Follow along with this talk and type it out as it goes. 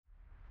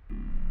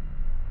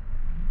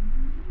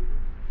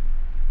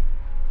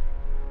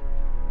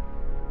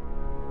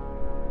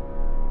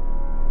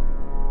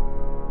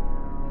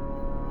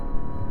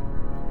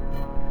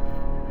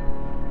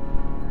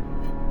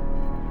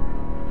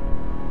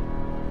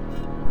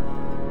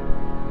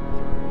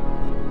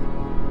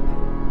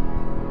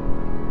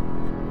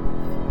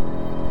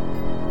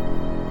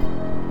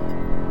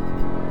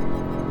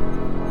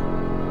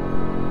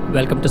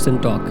welcome to Sin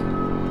Talk.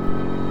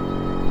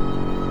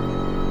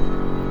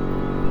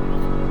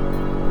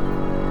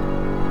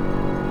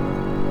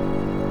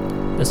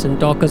 The Sin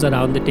Talkers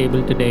around the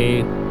table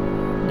today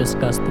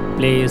discuss the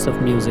place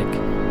of music.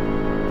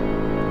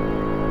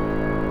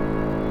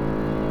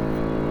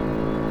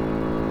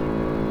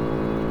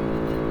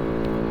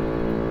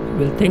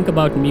 We'll think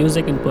about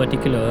music in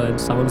particular and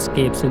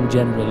soundscapes in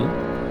general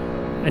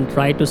and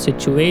try to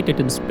situate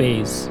it in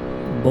space,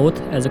 both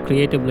as a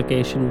creative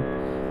location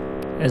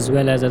as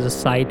well as a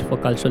site for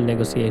cultural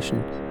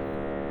negotiation.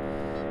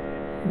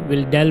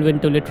 We'll delve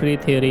into literary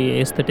theory,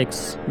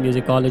 aesthetics,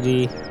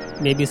 musicology,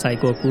 maybe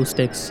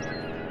psychoacoustics,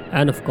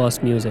 and of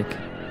course, music.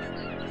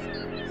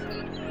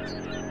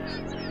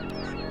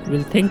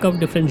 We'll think of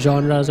different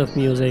genres of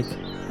music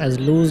as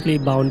loosely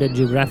bounded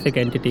geographic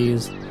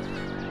entities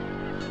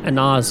and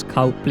ask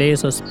how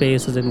place or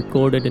space is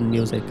encoded in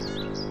music.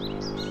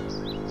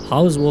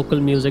 How is vocal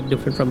music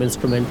different from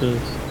instrumental,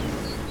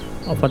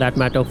 or for that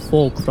matter,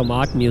 folk from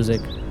art music?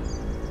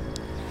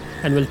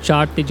 And we'll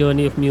chart the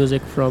journey of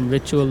music from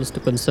rituals to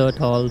concert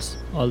halls,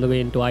 all the way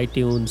into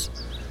iTunes,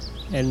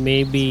 and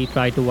maybe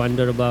try to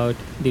wonder about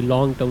the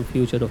long-term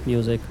future of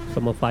music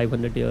from a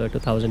 500-year to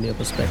 1,000-year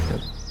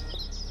perspective.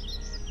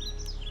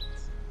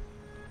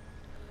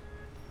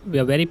 We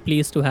are very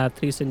pleased to have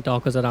three Sin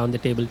Talkers around the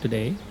table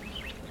today.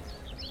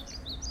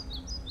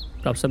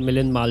 Professor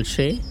Milind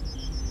Malshe,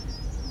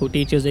 who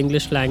teaches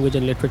English language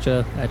and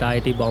literature at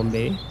IIT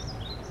Bombay.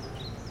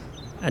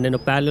 And in a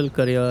parallel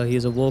career, he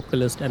is a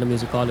vocalist and a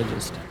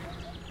musicologist.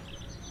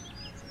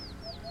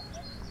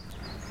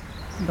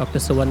 Dr.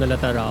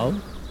 Suvarnalata Rao,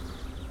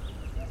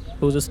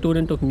 who is a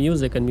student of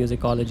music and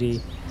musicology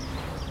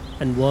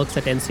and works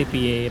at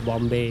NCPA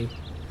Bombay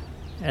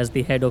as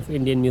the head of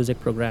Indian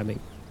music programming.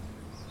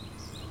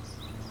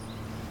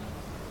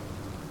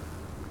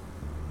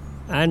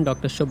 And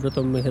Dr.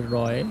 Subrato Mihir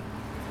Roy,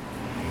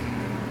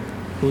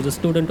 who is a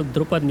student of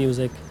Drupad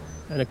music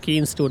and a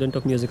keen student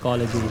of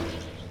musicology.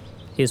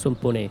 He is from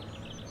Pune.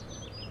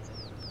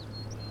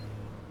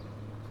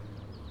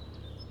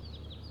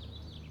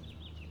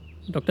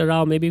 Dr.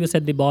 Rao, maybe we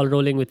set the ball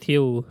rolling with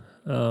you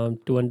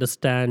to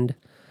understand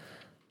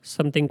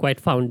something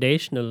quite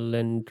foundational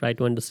and try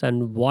to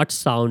understand what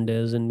sound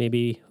is. And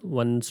maybe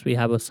once we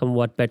have a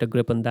somewhat better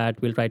grip on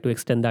that, we'll try to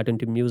extend that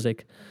into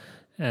music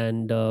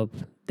and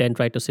then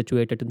try to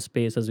situate it in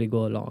space as we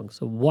go along.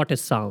 So what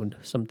is sound?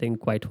 Something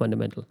quite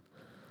fundamental.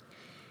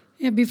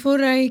 Yeah,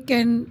 before I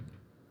can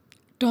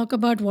talk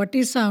about what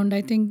is sound,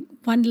 I think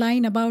one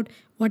line about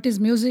what is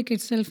music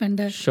itself and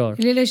the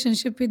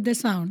relationship with the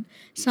sound.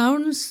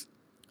 Sounds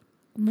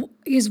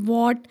is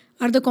what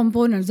are the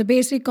components, the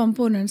basic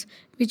components,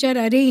 which are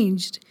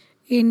arranged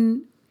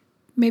in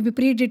maybe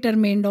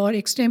predetermined or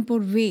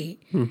extempore way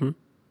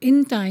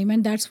in time,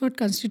 and that's what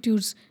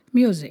constitutes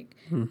music.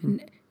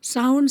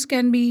 Sounds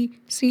can be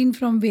seen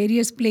from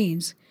various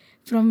planes.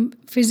 From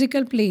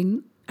physical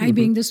plane, I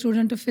being the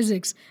student of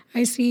physics,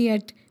 I see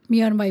at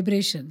mere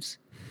vibrations.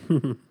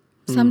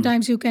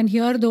 Sometimes you can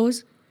hear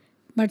those,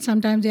 but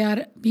sometimes they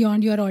are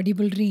beyond your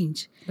audible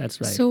range.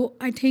 That's right. So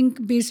I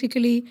think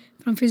basically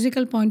from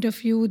physical point of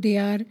view, they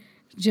are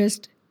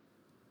just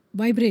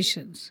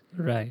vibrations.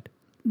 Right.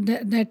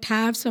 That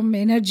have some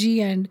energy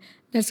and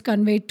that's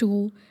conveyed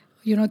to,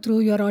 through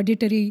your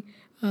auditory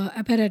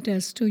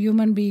apparatus to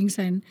human beings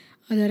and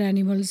other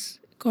animals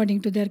according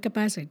to their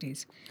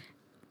capacities.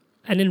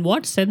 And in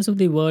what sense of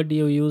the word do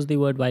you use the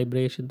word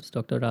vibrations,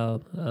 Dr.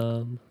 Rao?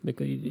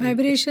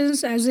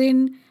 Vibrations as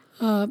in,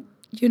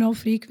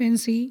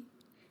 frequency.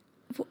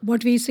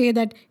 What we say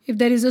that if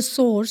there is a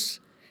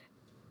source,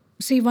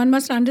 see, one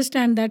must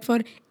understand that for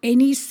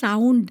any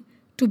sound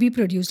to be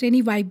produced, any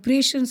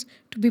vibrations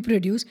to be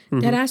produced,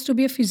 there has to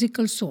be a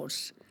physical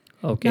source.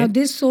 Okay. Now,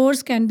 this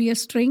source can be a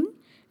string.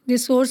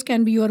 This source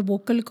can be your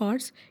vocal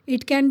cords.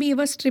 It can be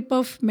a strip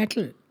of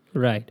metal.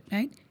 Right.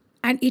 Right?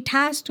 And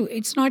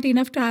it's not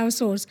enough to have a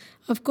source.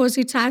 Of course,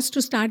 it has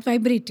to start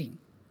vibrating.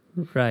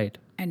 Right.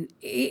 And,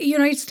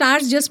 it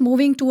starts just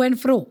moving to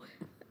and fro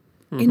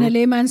in a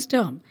layman's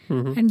term.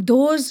 And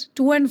those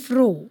to and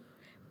fro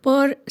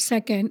per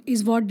second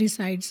is what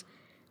determines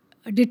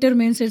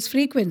its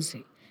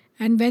frequency.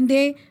 And when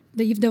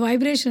if the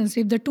vibrations,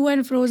 if the to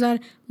and fro's are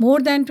more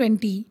than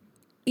 20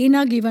 in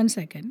a given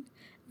second,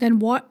 then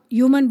what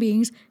human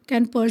beings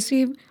can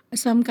perceive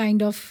some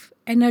kind of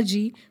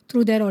energy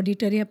through their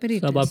auditory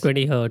apparatus. So above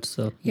 20 hertz.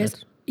 So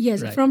yes,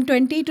 right. From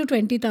 20 to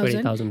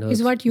 20,000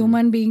 is what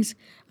human beings'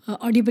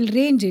 audible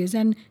range is.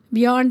 And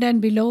beyond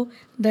and below,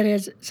 there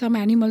is some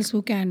animals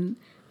who can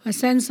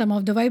sense some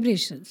of the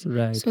vibrations.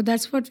 Right. So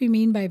that's what we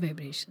mean by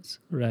vibrations.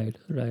 Right,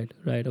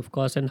 of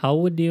course. And how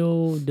would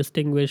you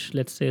distinguish,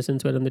 let's say,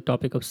 since we're on the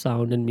topic of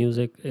sound and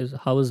music,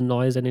 how is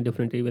noise any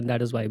different? Even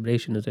that is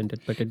vibration, isn't it?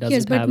 But it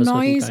doesn't have a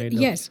noise, certain kind of...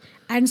 Yes,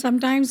 and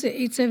sometimes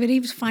it's a very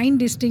fine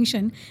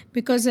distinction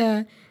because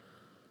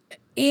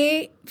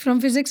from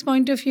physics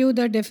point of view,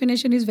 the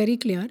definition is very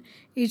clear.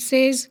 It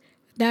says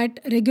that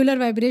regular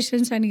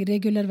vibrations and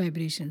irregular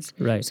vibrations.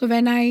 Right. So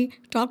when I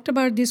talked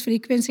about this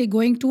frequency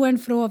going to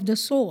and fro of the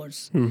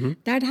source,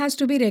 that has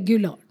to be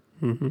regular.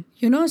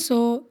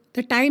 So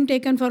the time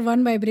taken for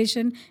one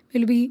vibration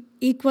will be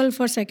equal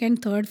for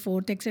second, third,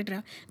 fourth,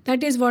 etc.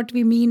 That is what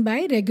we mean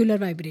by regular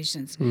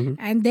vibrations.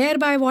 And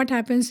thereby what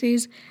happens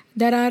is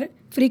there are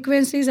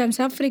frequencies and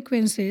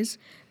sub-frequencies,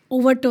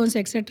 overtones,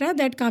 etc.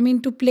 that come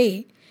into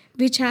play,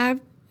 which have,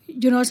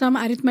 some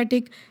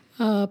arithmetic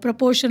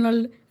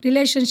proportional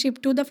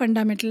relationship to the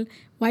fundamental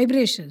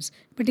vibrations.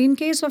 But in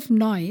case of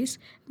noise,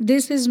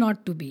 this is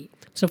not to be.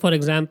 So, for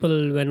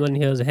example, when one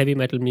hears heavy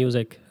metal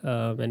music,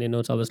 and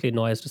it's obviously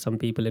noise to some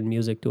people and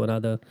music to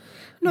another.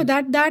 No,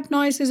 that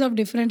noise is of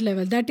different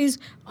level. That is,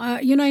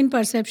 in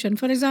perception.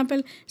 For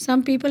example,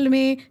 some people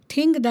may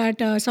think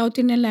that South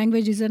Indian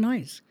language is a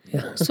noise.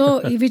 Yeah.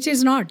 So, which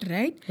is not,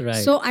 right? Right.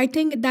 So, I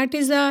think that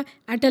is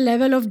at a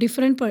level of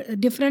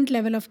different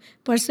level of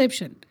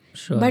perception.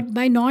 Sure. But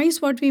by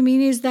noise, what we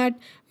mean is that,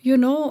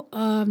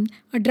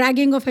 a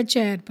dragging of a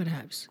chair,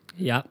 perhaps.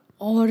 Yeah.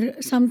 Or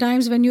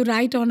sometimes when you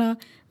write on a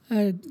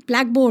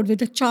blackboard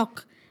with a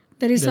chalk,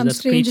 there's some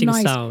strange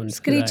noise.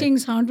 Screeching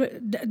sound.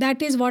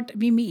 That is what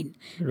we mean.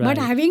 Right. But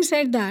having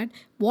said that,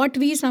 what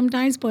we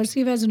sometimes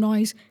perceive as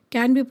noise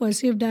can be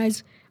perceived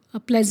as a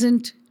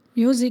pleasant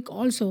music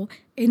also.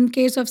 In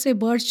case of, say,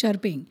 birds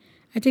chirping.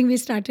 I think we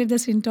started the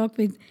Sin Talk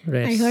with,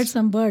 I heard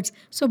some birds.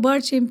 So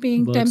bird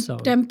chirping,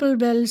 temple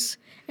bells,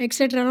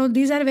 etc.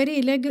 These are very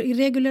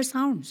irregular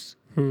sounds.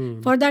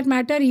 For that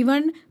matter,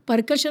 even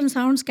percussion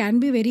sounds can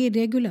be very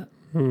irregular.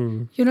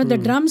 The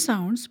drum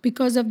sounds,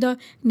 because of the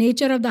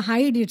nature of the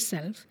hide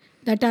itself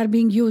that are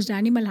being used,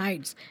 animal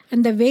hides,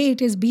 and the way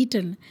it is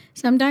beaten,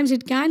 sometimes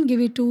it can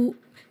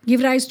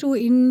give rise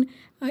to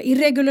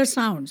irregular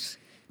sounds.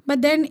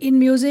 But then in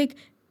music,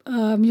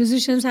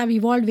 musicians have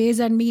evolved ways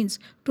and means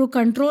to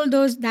control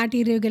that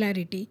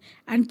irregularity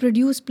and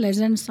produce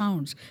pleasant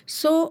sounds.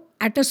 So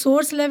at a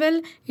source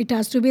level, it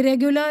has to be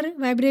regular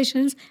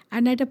vibrations,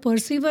 and at a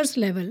perceiver's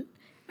level,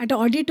 at an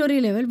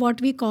auditory level,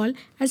 what we call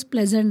as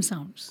pleasant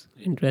sounds.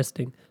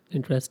 Interesting.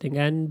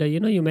 And,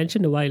 you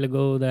mentioned a while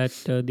ago that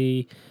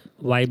the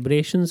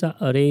vibrations are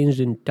arranged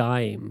in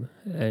time.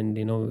 And,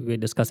 we're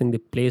discussing the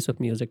place of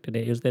music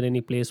today. Is there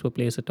any place for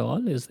place at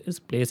all? Is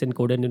place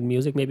encoded in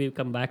music? Maybe we'll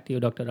come back to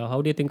you, Dr. Rao.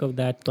 How do you think of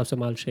that, Professor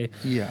Malshe?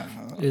 Yeah.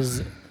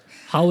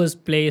 How is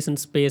place and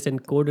space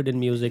encoded in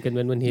music? And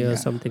when one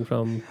hears something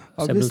from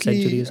several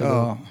centuries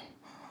ago?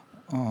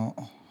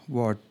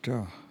 What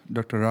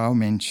Dr. Rao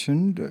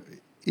mentioned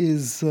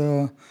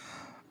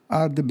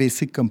are the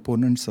basic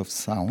components of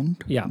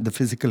sound, the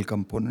physical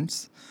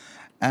components.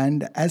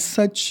 And as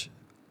such,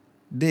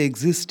 they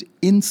exist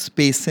in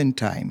space and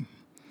time.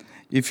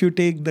 If you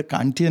take the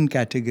Kantian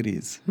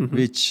categories,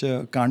 which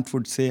Kant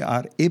would say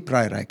are a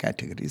priori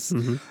categories,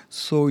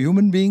 so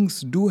human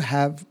beings do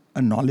have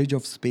a knowledge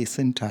of space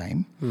and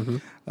time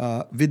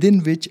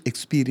within which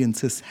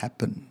experiences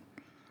happen.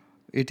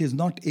 It is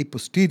not a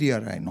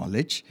posteriori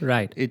knowledge.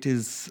 Right. It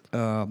is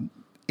a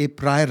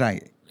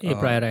priori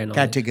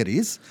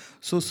categories.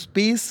 So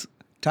space,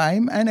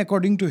 time, and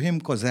according to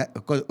him,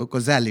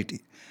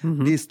 causality.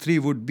 These three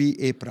would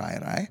be a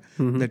priori,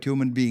 that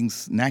human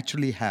beings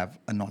naturally have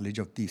a knowledge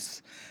of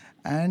these.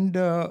 And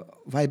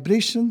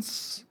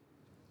vibrations,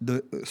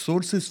 the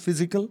source is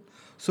physical,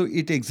 so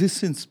it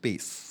exists in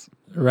space.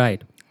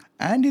 Right.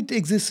 And it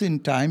exists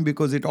in time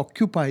because it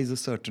occupies a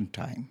certain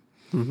time.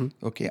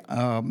 Okay.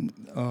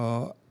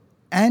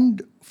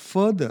 And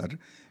further,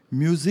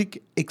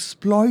 music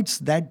exploits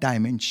that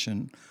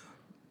dimension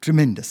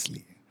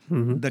tremendously,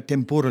 the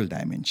temporal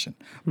dimension.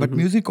 But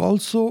music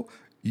also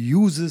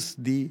uses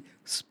the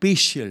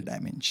spatial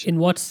dimension. In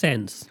what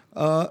sense?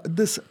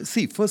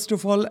 First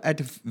of all, at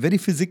a very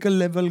physical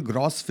level,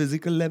 gross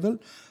physical level,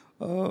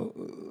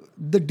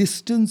 the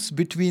distance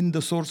between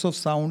the source of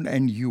sound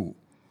and you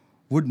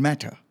would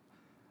matter.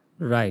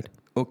 Right.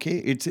 Okay,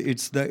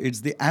 it's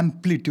the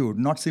amplitude,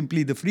 not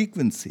simply the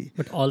frequency,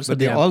 but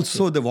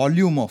also the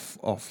volume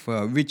of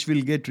which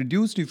will get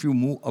reduced if you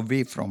move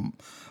away from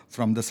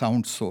the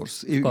sound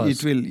source.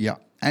 It will,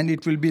 and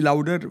it will be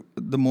louder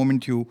the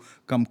moment you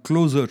come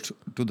closer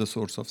to the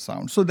source of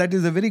sound. So that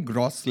is a very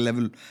gross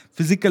level,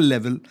 physical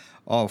level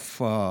of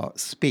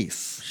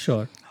space.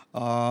 Sure.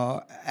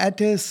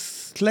 At a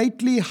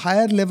slightly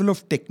higher level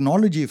of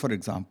technology, for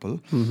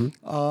example,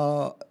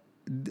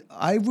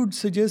 I would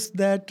suggest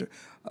that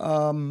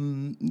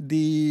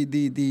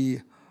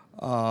the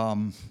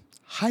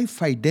high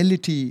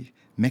fidelity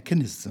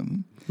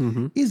mechanism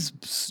is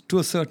to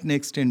a certain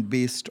extent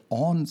based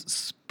on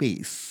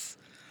space.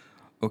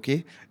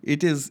 Okay,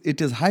 it is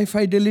high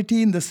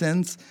fidelity in the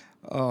sense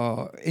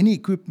any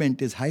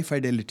equipment is high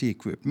fidelity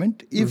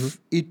equipment if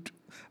it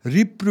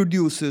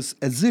reproduces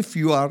as if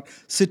you are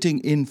sitting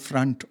in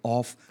front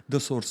of the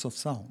source of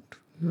sound.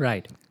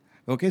 Right.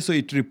 Okay, so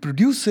it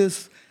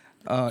reproduces.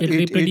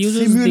 It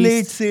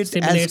simulates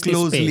as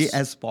closely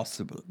as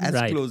possible,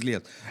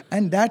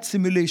 and that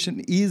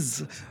simulation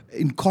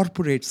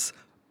incorporates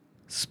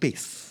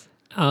space.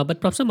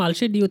 But Professor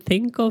Malshe, do you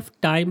think of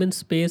time and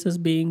space as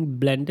being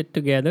blended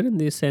together in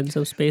the sense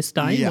of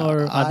space-time,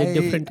 or are they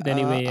different in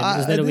any way?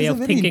 And is there a way of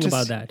thinking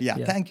about that? Yeah,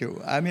 thank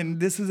you. I mean,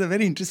 this is a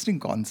very interesting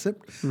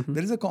concept.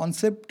 There is a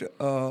concept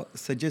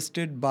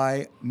suggested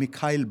by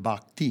Mikhail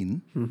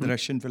Bakhtin, the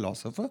Russian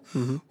philosopher,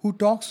 who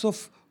talks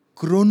of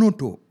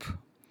chronotope.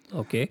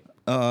 Okay.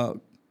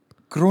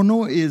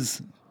 Chrono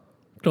is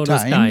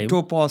time,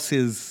 topos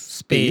is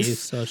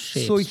space. Or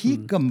shapes. So he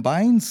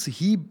combines,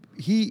 he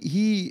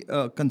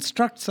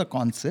constructs a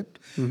concept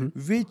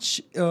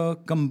which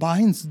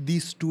combines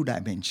these two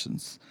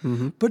dimensions,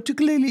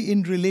 particularly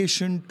in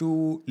relation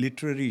to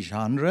literary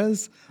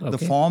genres, the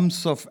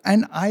forms of,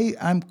 and I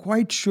am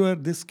quite sure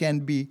this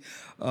can be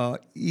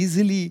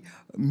easily,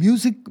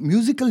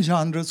 musical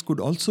genres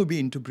could also be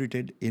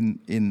interpreted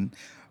in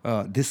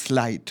this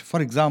light. For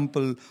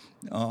example,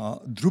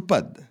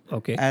 Drupad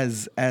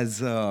as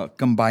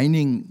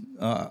combining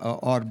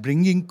or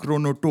bringing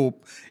chronotope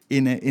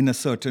in a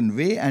certain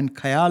way, and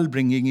Khayal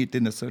bringing it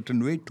in a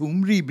certain way,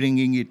 Tumri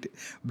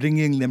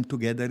bringing them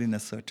together in a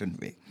certain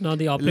way. Now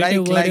the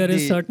operative word here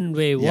is certain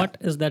way. What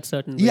is that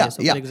certain way?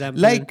 So for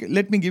example,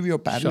 let me give you a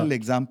parallel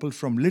example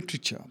from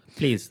literature.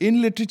 Please.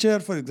 In literature,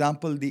 for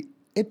example, the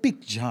epic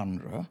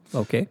genre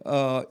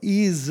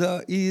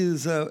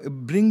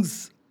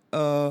brings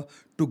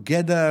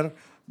together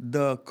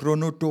the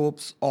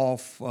chronotopes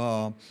of,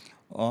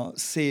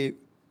 say,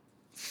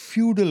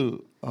 feudal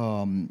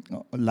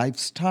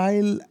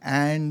lifestyle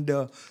and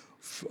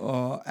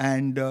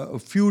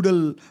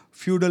feudal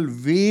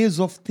ways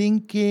of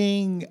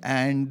thinking,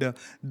 and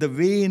the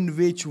way in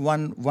which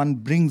one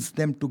brings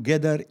them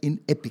together in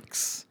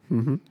epics.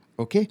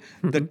 Okay,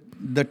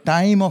 the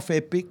time of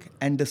epic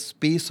and the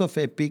space of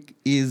epic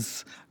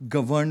is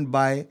governed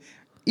by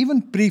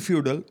even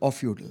pre-feudal or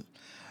feudal.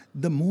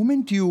 The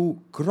moment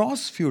you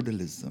cross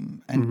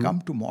feudalism and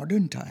come to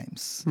modern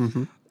times,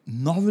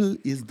 novel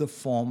is the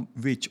form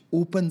which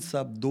opens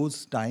up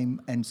those time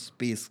and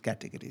space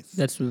categories.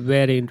 That's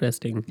very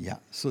interesting. Yeah.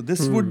 So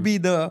this would be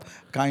the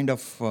kind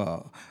of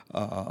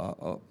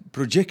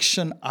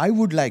projection I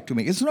would like to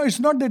make. It's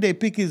not that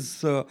epic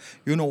is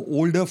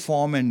older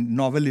form and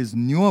novel is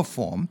newer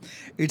form.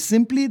 It's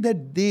simply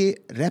that they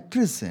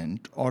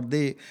represent, or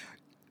they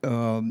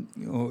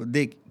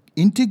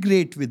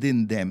integrate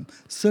within them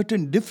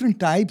certain different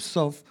types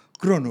of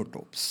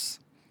chronotopes.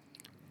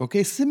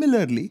 Okay.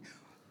 Similarly,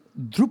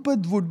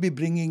 Drupad would be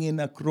bringing in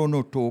a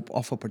chronotope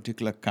of a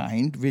particular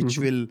kind, which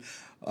will,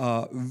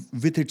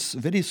 with its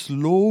very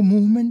slow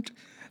movement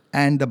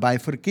and the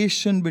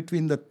bifurcation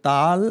between the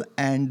tal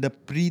and the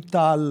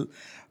pre-tal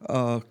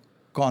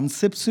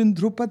concepts in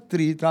Drupad,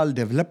 pre-tal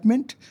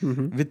development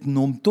with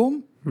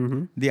Nomtom,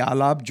 the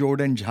Alap,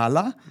 Jod and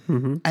Jhala,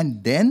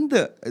 and then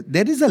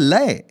there is a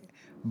lay,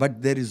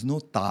 but there is no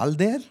tal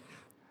there.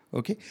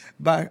 Okay,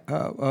 but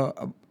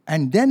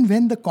and then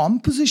when the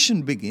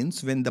composition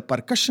begins, when the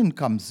percussion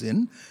comes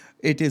in,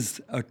 it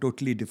is a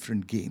totally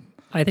different game.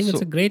 I think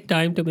it's a great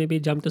time to maybe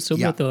jump to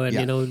Subrata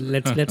and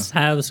let's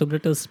have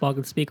Subrata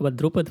speak about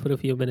Drupad for a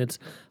few minutes.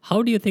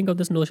 How do you think of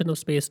this notion of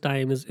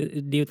space-time?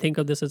 Do you think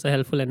of this as a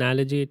helpful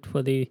analogy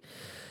for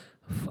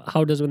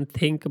how does one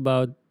think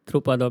about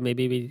Drupad, or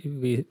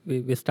maybe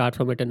we start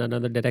from it in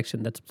another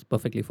direction? That's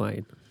perfectly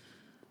fine.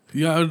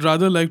 Yeah, I'd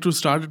rather like to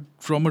start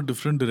from a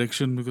different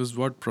direction, because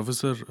what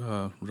Professor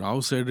Rao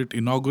said, it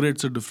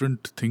inaugurates a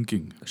different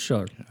thinking.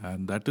 Sure.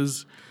 And that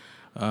is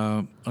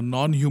a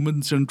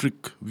non-human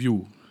centric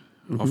view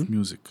of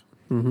music.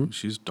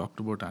 She's talked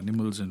about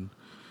animals and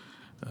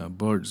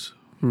birds.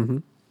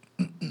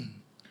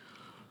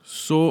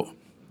 So,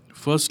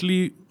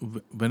 firstly,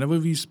 whenever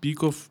we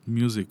speak of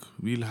music,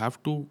 we'll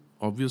have to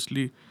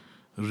obviously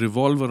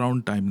revolve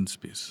around time and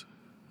space.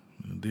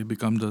 They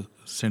become the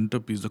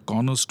centerpiece, the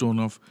cornerstone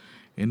of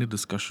any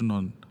discussion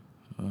on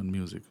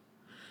music.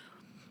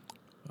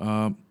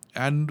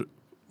 And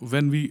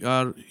when we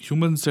are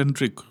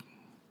human-centric,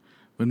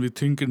 when we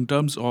think in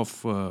terms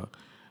of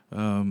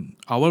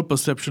our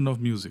perception of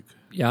music,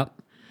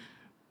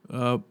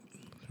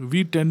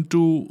 we tend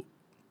to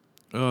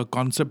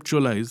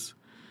conceptualize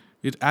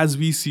it as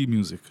we see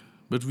music.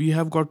 But we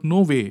have got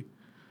no way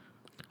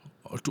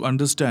to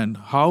understand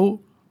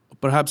how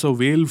perhaps a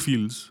whale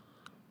feels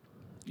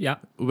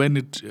when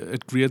it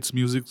creates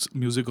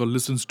music or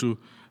listens to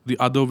the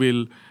other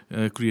whale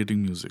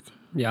creating music.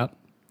 Yeah.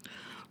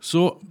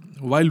 So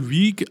while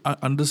we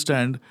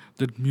understand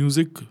that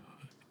music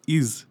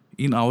is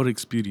in our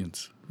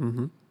experience,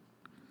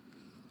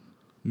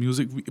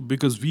 music,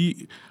 because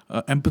we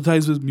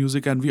empathize with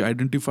music and we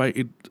identify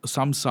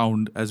some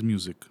sound as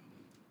music.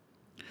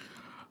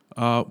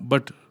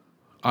 But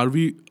are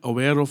we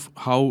aware of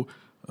how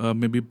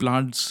maybe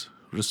plants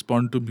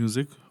respond to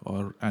music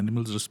or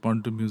animals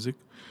respond to music?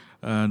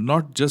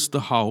 Not just the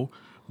how,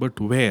 but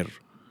where.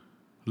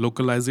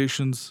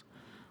 Localizations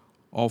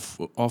of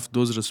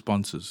those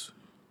responses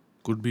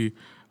could be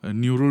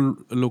neural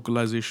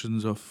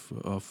localizations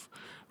of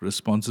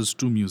responses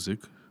to music.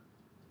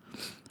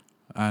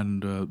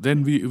 And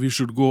then we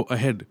should go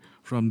ahead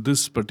from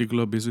this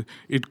particular basis.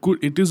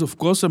 It is of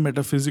course a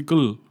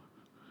metaphysical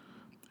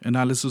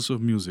analysis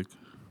of music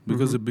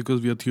because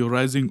we are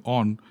theorizing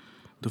on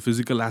the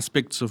physical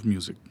aspects of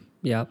music.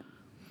 Yeah.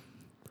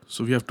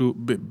 So we have to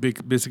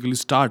basically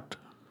start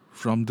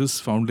from this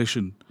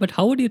foundation. But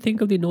how would you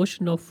think of the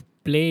notion of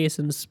place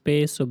and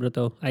space,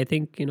 Subrata? I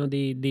think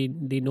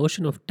the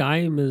notion of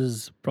time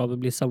is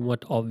probably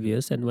somewhat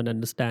obvious, and one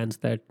understands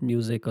that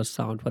music or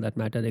sound, for that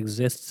matter,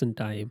 exists in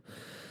time.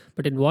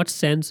 But in what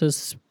sense is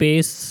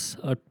space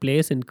or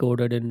place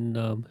encoded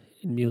in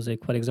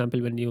music? For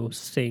example, when you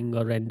sing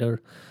or render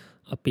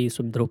a piece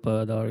from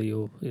Drupad,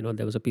 or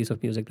there was a piece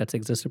of music that's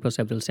existed for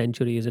several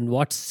centuries. In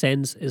what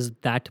sense is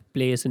that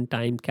place and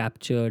time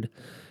captured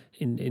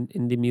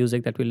in the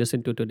music that we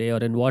listen to today, or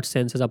in what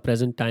sense is our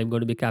present time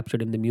going to be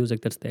captured in the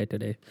music that's there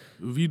today?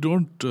 We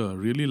don't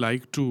really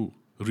like to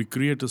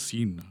recreate a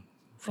scene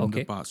from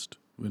the past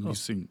when we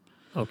sing.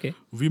 Okay.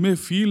 We may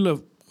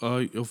feel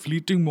a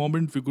fleeting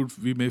moment.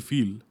 We may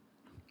feel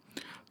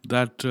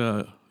that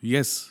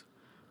yes,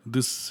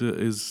 this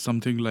is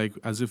something like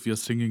as if you're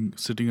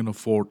sitting in a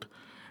fort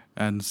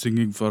and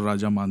singing for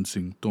Raja Man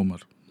Singh Tomar.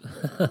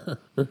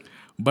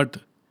 But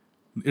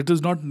it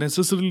is not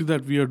necessarily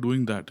that we are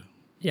doing that.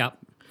 Yeah,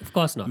 of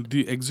course not.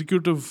 The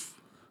executive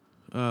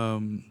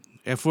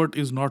effort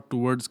is not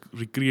towards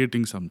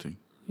recreating something.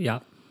 Yeah.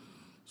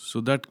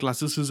 So that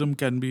classicism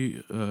can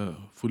be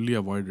fully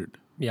avoided.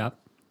 Yeah.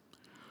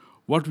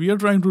 What we are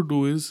trying to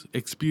do is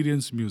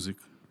experience music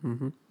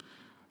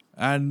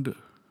and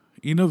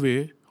in a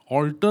way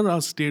alter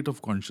our state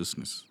of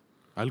consciousness.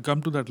 I'll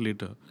come to that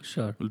later.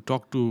 Sure. We'll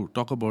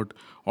talk about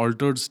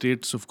altered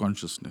states of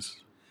consciousness.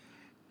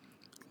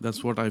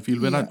 That's what I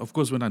feel when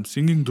I'm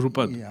singing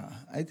Drupad. Yeah,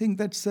 I think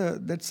that's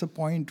a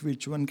point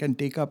which one can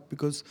take up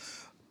because,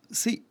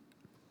 see,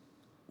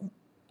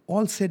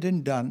 all said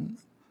and done,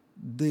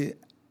 the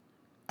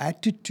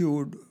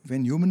attitude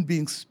when human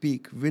beings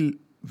speak will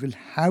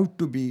have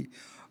to be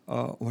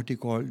what he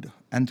called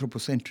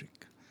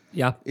anthropocentric.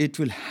 Yeah. It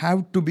will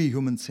have to be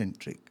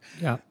human-centric.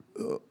 Yeah.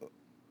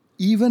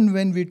 Even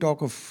when we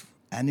talk of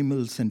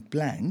animals and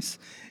plants,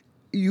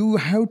 you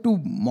have to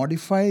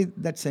modify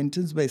that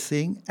sentence by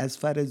saying, as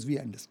far as we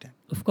understand.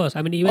 Of course.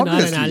 I mean, even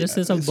obviously, our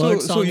analysis of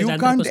bird song so you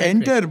can't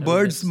enter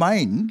bird's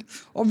mind.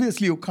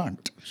 Obviously, you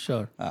can't.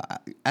 Sure.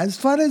 As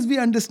far as we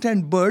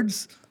understand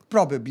birds,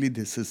 probably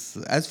this is.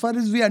 As far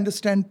as we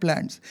understand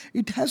plants,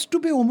 it has to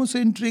be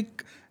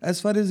homocentric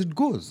as far as it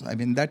goes. I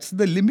mean, that's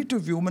the limit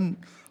of human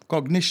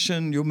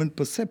cognition, human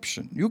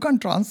perception. You can't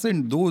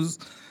transcend those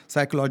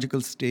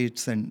psychological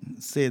states and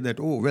say that,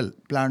 oh, well,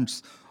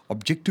 plants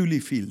objectively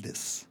feel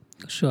this.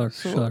 Sure.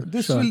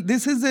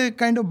 This is a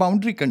kind of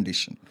boundary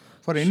condition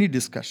for any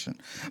discussion.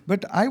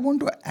 But I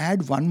want to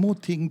add one more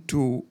thing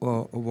to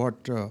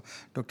what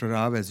Dr.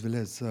 Rao as well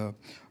as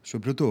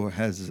Subrata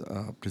has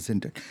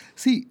presented.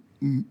 See,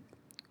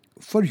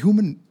 for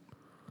human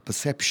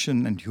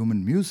perception and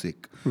human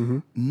music,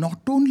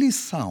 not only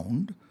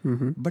sound,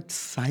 but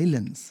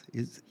silence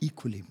is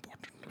equally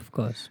important. Of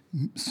course.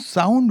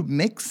 Sound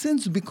makes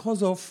sense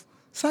because of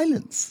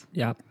silence.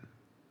 Yeah.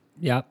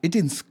 Yeah. It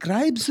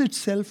inscribes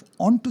itself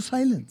onto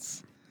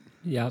silence.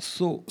 Yeah.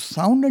 So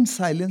sound and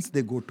silence,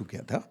 they go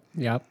together.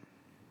 Yeah.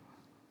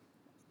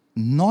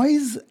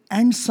 Noise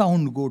and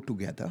sound go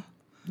together.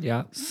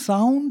 Yeah.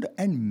 Sound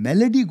and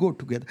melody go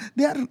together.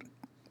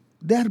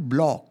 They are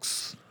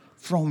blocks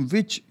from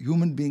which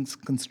human beings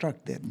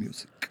construct their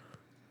music.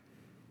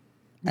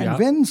 And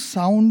when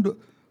sound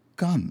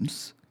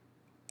comes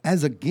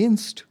as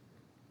against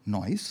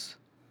noise,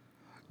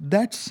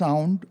 that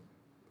sound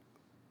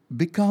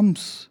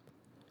becomes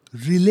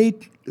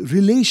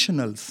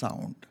relational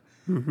sound.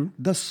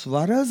 The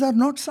swaras are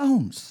not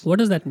sounds. What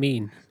does that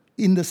mean?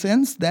 In the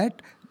sense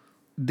that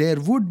there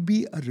would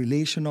be a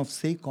relation of,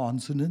 say,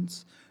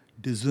 consonance,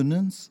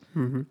 dissonance,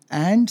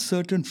 and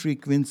certain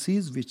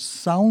frequencies which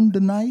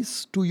sound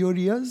nice to your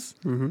ears.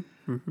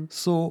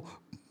 So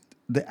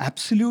the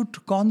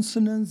absolute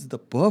consonance, the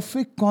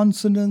perfect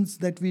consonance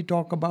that we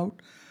talk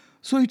about.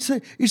 So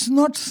it's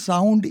not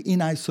sound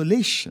in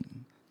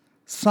isolation.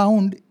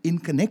 Sound in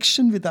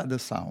connection with other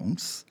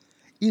sounds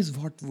is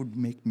what would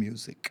make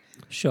music.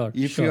 Sure.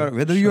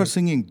 Whether you are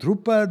singing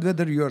Drupad,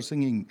 whether you are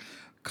singing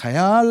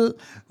Khayal,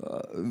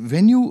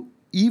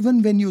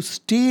 when you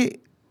stay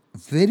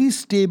very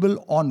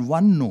stable on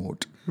one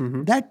note,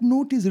 that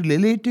note is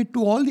related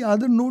to all the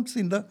other notes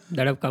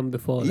that have come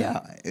before.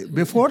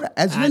 Before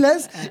as well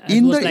as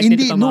in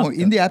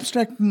the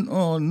abstract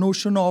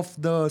notion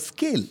of the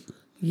scale.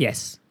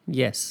 Yes.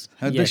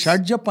 The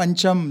Shadja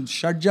Pancham,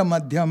 Shadja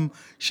Madhyam,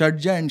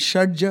 Shadja and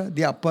Shadja,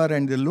 the upper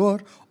and the lower,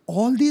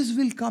 all these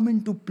will come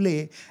into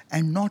play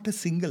and not a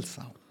single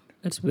sound.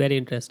 That's very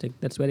interesting.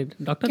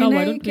 Dr. Rao,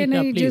 why don't Can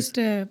I just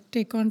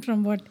take on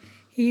from what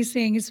he's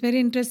saying? It's very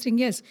interesting,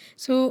 yes.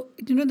 So,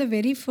 the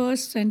very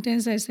first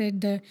sentence I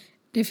said, the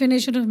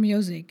definition of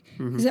music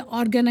is the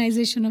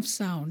organization of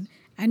sound,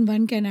 and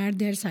one can add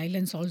their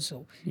silence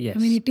also. Yes. I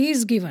mean, it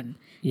is given.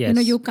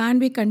 Yes. You can't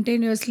be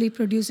continuously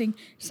producing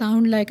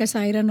sound like a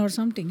siren or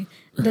something.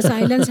 The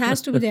silence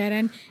has to be there.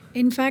 And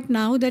in fact,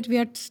 now that we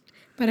are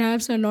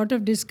perhaps a lot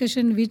of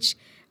discussion which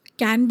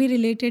can be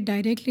related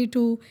directly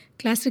to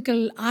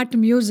classical art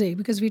music,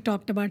 because we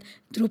talked about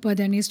Drupad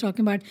and he's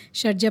talking about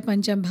Shadja,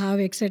 Pancham,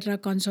 Bhav, etc.,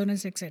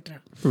 consonants,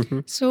 etc.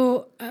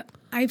 So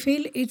I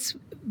feel it's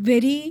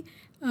very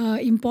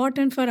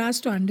important for us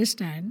to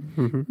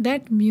understand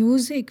that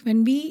music,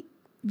 when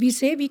we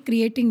say we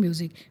creating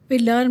music, we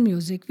learn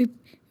music,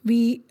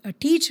 we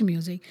teach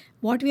music.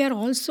 What we are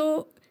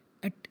also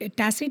a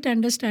tacit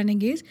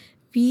understanding is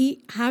we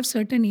have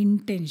certain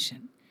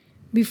intention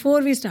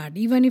before we start.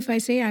 Even if I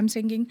say I'm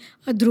singing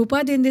a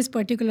Drupad in this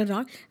particular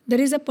rock, there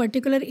is a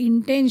particular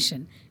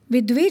intention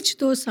with which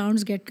those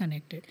sounds get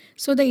connected.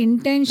 So the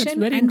intention. That's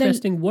very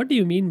interesting. What do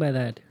you mean by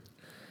that?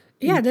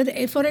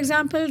 Yeah, for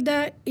example,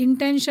 the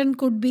intention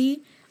could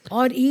be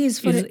or is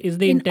for is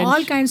the in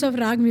all kinds of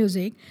rag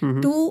music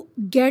to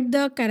get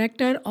the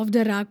character of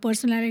the rag,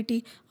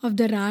 personality of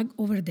the rag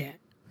over there.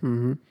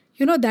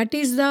 That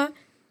is the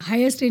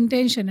highest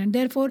intention, and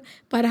therefore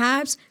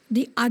perhaps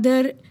the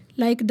other,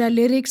 like the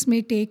lyrics,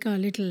 may take a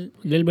little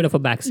bit of a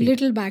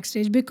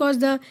backstage because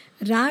the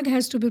rag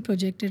has to be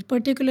projected.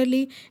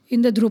 Particularly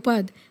in the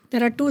Drupad,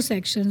 there are two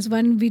sections,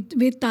 one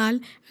with tal,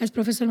 as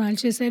Professor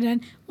Malche said,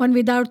 and one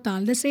without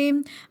tal. The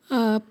same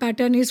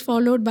pattern is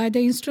followed by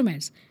the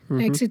instruments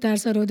like sitar,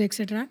 sarod,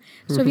 etc.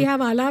 So we have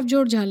alaf,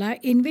 jod, jhala,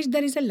 in which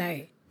there is a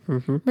lay,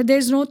 but there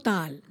is no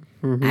tal.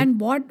 And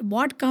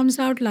what comes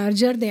out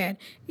larger there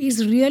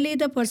is really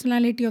the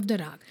personality of the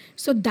rag.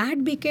 So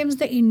that becomes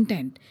the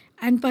intent.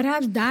 And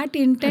perhaps that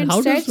intent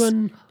sets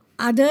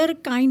other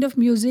kind of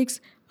musics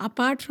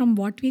apart from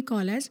what we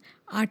call as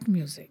art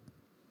music.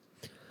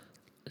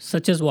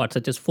 Such as what?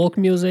 Such as folk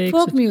music?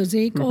 Folk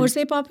music, or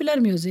say popular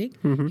music,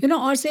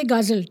 or say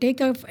ghazal. Take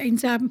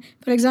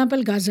for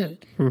example, ghazal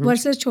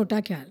versus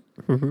Chota Khyal.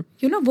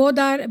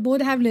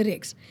 Both have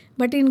lyrics.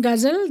 But in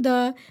ghazal,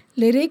 the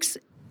lyrics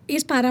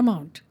is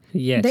paramount.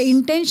 Yes. The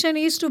intention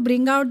is to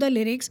bring out the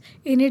lyrics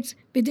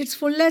with its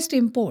fullest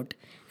import.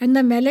 And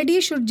the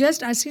melody should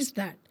just assist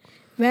that.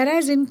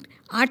 Whereas in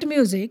art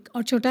music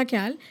or Chota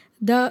Khyal,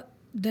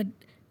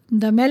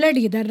 the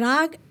melody, the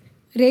rag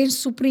reigns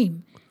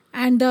supreme.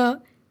 And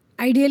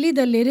ideally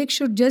the lyrics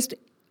should just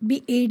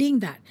be aiding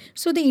that.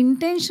 So the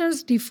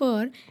intentions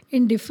differ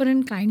in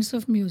different kinds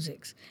of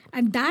musics.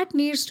 And that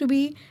needs to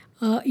be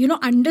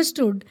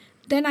understood.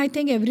 Then I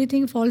think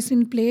everything falls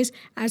in place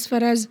as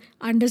far as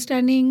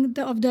understanding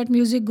of that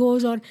music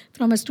goes, or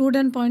from a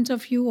student point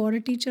of view or a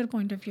teacher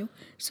point of view.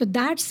 So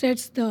that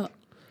sets the...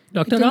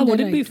 Dr. Rao, would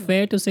it be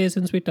fair to say,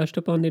 since we touched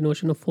upon the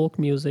notion of folk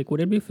music,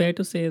 would it be fair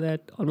to say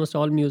that almost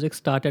all music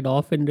started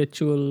off in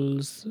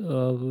rituals,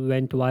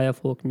 went via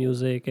folk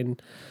music? And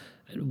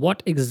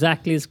what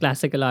exactly is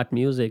classical art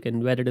music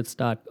and where did it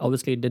start?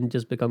 Obviously, it didn't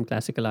just become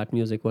classical art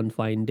music one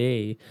fine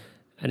day.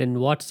 And in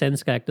what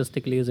sense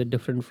characteristically is it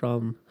different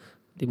from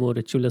the more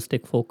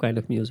ritualistic folk kind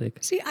of music?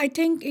 See, I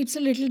think it's a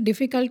little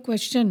difficult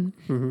question.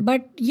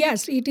 But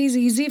yes, it is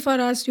easy for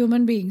us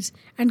human beings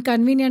and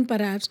convenient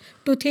perhaps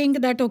to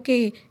think that,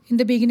 okay, in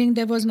the beginning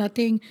there was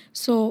nothing.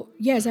 So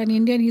yes, and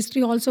Indian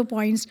history also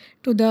points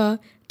to the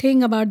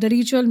thing about the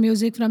ritual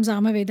music from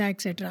Samaveda,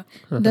 etc.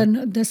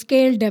 The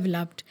scale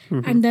developed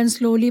and then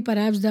slowly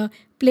perhaps the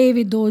play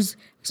with those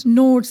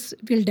notes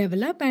will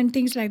develop and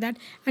things like that.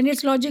 And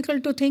it's logical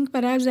to think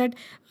perhaps that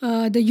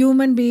the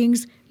human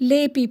beings,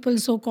 lay people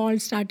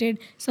so-called, started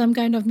some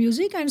kind of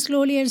music and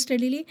slowly and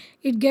steadily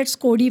it gets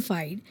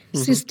codified,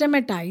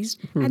 systematized,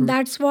 and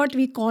that's what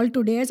we call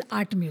today as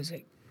art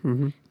music.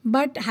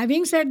 But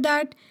having said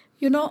that,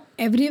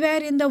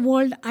 everywhere in the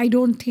world, I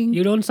don't think...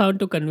 You don't sound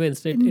too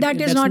convinced.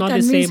 That's not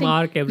the same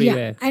arc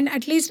everywhere. Yeah. And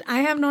at least I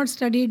have not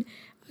studied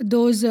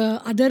those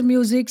other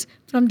musics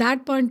from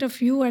that point of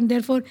view, and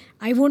therefore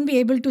I won't be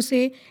able to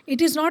say.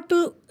 It is not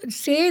to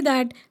say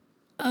that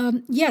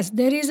yes,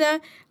 there is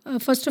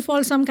first of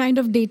all some kind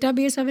of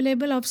database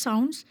available of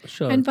sounds,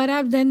 and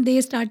perhaps then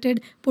they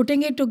started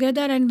putting it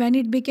together, and when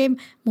it became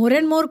more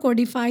and more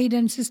codified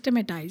and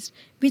systematized,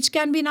 which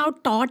can be now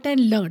taught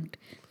and learned.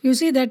 You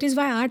see, that is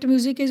why art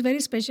music is very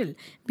special,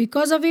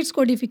 because of its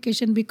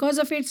codification, because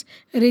of its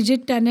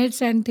rigid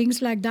tenets and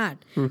things like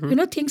that.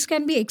 Things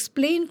can be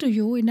explained to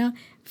you in a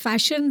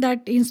fashion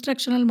that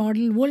instructional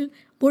model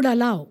would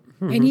allow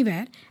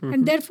anywhere,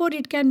 and therefore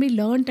it can be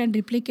learnt and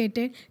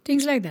replicated,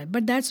 things like that.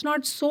 But that's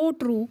not so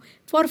true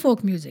for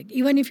folk music.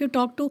 Even if you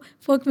talk to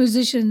folk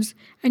musicians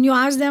and you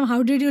ask them,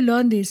 how did you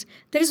learn this?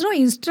 There is no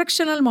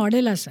instructional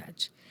model as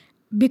such.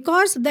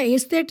 Because the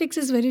aesthetics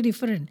is very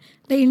different.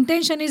 The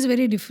intention is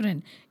very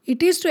different.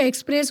 It is to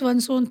express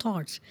one's own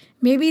thoughts.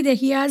 Maybe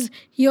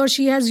he or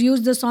she has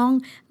used the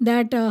song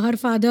that her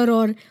father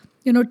or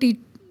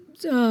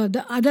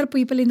the other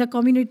people in the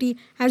community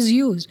has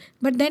used.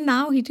 But then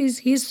now it is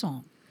his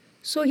song.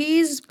 So he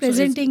is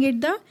presenting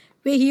it the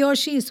way he or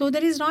she. So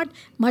there is not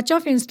much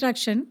of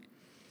instruction.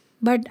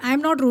 But I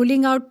am not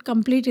ruling out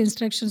complete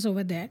instructions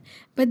over there.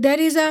 But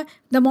the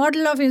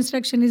model of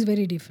instruction is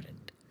very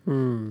different.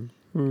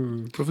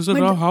 Professor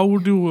Rao, how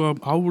would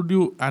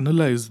you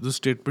analyze the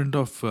statement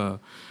of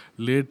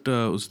late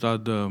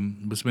Ustad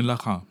Bismillah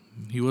Khan?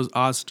 He was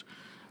asked,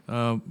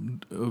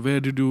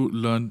 where did you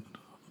learn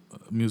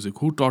music?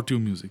 Who taught you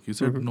music? He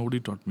said, nobody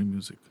taught me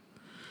music.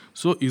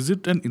 So is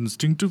it an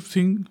instinctive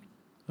thing,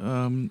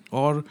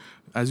 or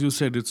as you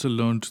said, it's a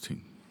learned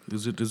thing?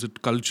 Is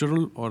it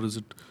cultural, or is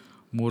it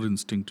more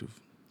instinctive?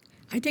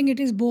 I think it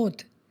is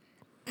both.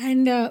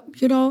 And,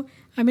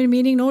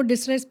 meaning no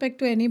disrespect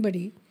to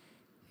anybody.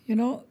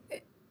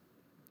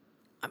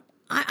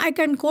 I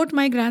can quote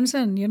my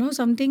grandson,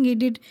 something he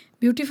did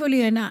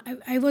beautifully. And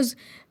I was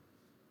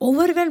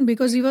overwhelmed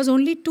because he was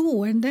only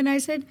 2. And then I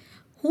said,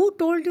 who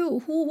told you,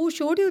 who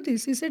showed you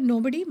this? He said,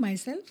 nobody,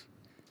 myself.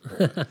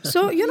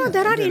 So,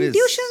 there are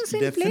intuitions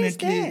in place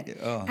there.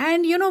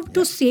 And,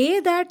 to say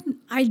that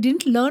I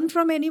didn't learn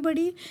from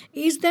anybody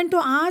is then to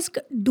ask,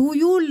 do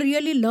you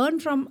really learn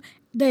from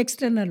the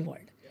external world?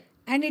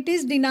 And it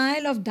is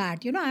denial of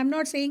that. I'm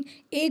not saying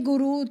a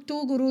guru,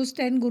 2 gurus,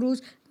 10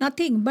 gurus,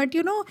 nothing. But,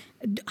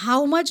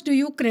 how much do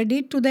you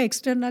credit to the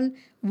external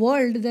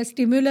world, the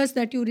stimulus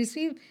that you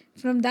receive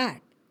from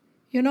that?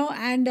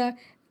 And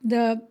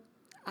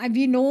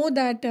we know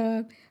that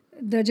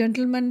the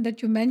gentleman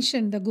that you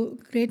mentioned, the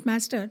great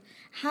master,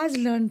 has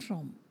learned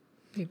from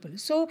people.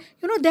 So,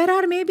 there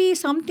are maybe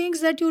some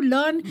things that you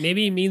learn.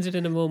 Maybe he means it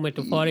in a more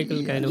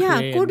metaphorical kind of way.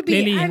 Yeah, could be.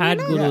 Clearly he had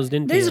gurus,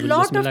 didn't he? There's a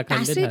lot of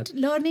tacit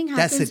learning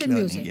happens in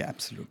music. Yeah,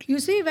 absolutely. You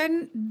see,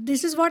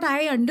 this is what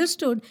I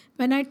understood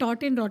when I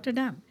taught in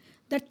Rotterdam.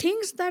 The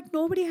things that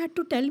nobody had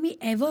to tell me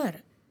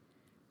ever,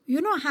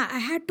 I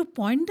had to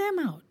point them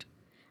out.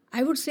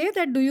 I would say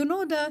that, do you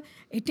know the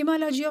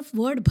etymology of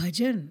word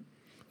bhajan?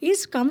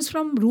 Comes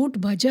from root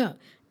bhaja.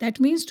 That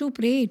means to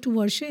pray, to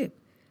worship,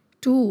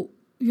 to...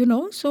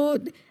 so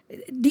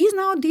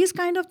these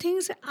kind of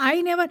things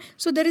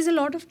so there is a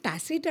lot of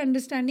tacit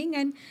understanding,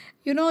 and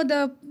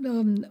the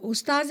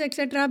ustads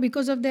etc.,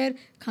 because of their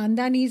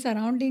khandani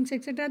surroundings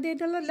etc., they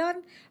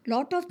learn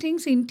lot of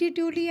things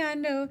intuitively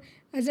and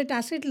as a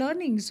tacit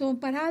learning. So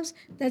perhaps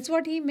that's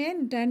what he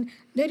meant. And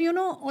there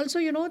also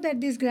that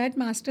these great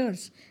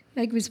masters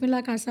like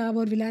Bismillah Khan Sahab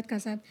or Vilayat Khan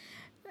Sahab,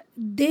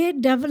 they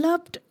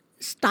developed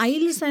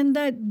styles and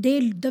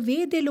the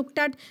way they looked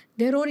at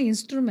their own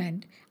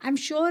instrument. I'm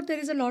sure there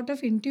is a lot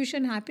of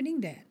intuition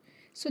happening there.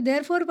 So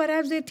therefore,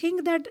 perhaps they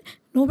think that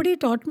nobody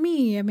taught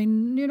me. I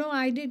mean,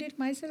 I did it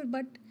myself,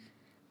 but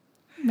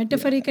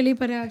metaphorically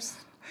perhaps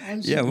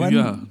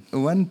also.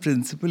 One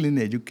principle in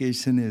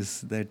education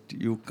is that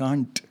you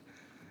can't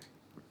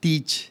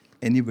teach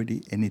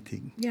anybody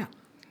anything. Yeah.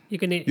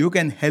 You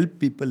can help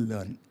people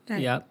learn.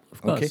 Right. Yeah,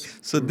 of course. Okay.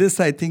 So this,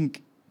 I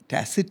think,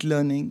 tacit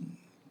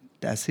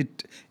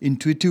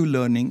intuitive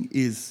learning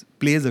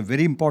plays a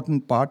very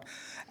important part,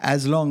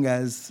 as long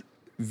as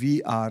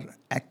we are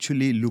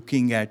actually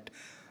looking at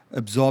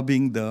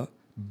absorbing the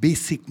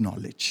basic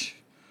knowledge,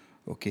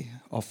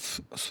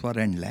 of swar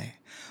and lay.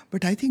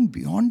 But I think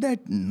beyond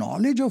that,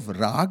 knowledge of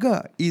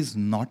raga is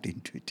not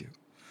intuitive.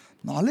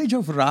 Knowledge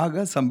of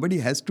raga, somebody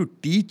has to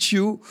teach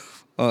you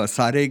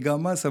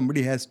saregama,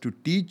 somebody has to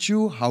teach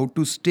you how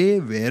to stay,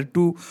 where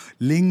to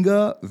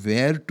linger,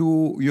 where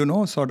to,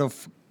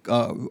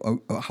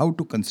 how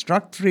to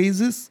construct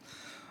phrases.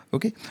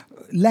 Okay.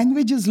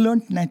 Language is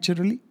learnt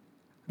naturally.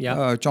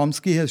 Yeah.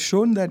 Chomsky has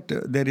shown that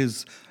there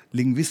is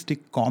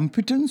linguistic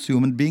competence.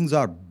 Human beings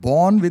are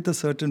born with a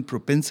certain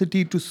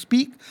propensity to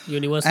speak.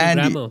 Universal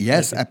grammar.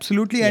 Yes,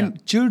 absolutely. Yeah.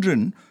 And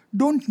children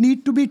don't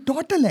need to be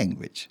taught a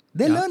language.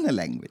 They learn a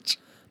language.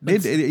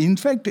 In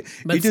fact, it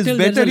is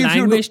better if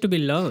you language to be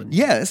learned.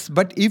 Yes,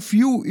 but if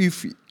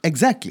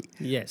exactly.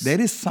 Yes. There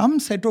is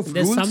some set of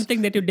There's rules. There's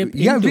something that you dip into.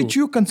 Yeah, which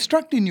you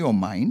construct in your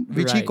mind,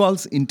 which he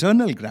calls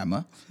internal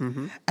grammar.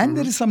 Mm-hmm. And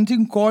there is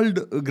something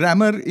called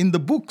grammar in the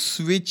books,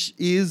 which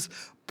is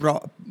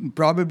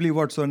probably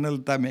what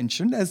Swarnalata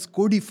mentioned as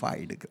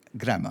codified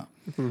grammar.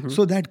 Mm-hmm.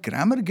 So that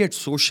grammar gets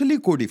socially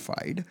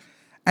codified,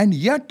 and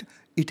yet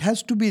it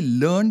has to be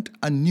learnt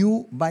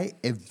anew by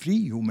every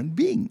human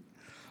being.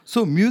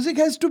 So music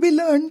has to be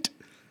learnt.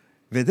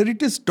 Whether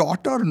it is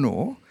taught or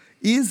no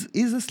is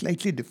a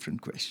slightly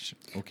different question.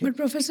 Okay. But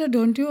Professor,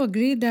 don't you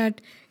agree that,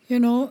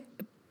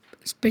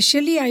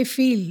 especially I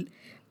feel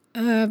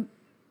that,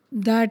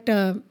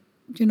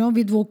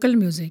 with vocal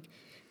music,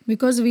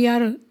 because we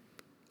are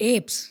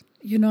apes,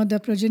 the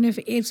progeny of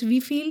apes,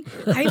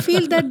 I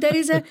feel that there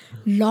is a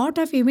lot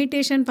of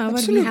imitation power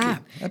we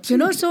have.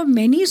 Absolutely. So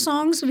many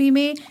songs we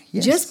may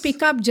just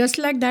pick up just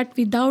like that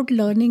without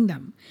learning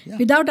them,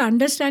 without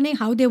understanding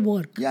how they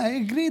work. Yeah, I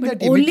agree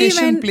that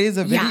imitation plays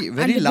a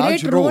very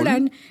large role.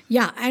 And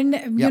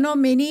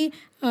many,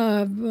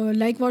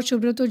 like what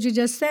Subratoji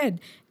just said,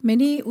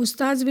 many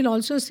ustads will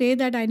also say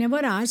that I never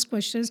asked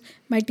questions.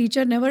 My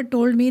teacher never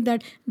told me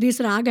that this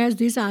rag has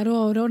this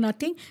aro,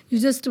 nothing. You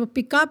just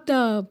pick up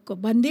the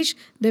bandish,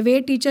 the way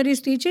teacher is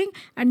teaching,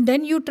 and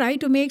then you try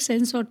to make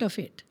sense out of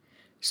it.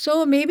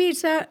 So maybe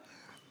it's a...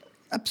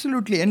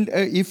 Absolutely. And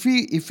if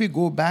we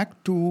go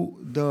back to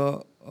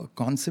the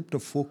concept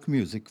of folk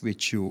music,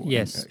 which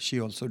she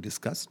also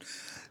discussed.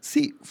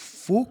 See,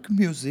 folk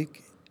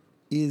music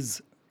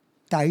is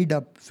tied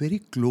up very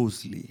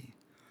closely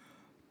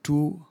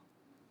to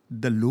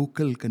the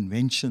local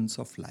conventions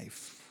of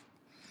life.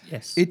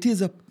 Yes. It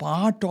is a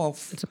part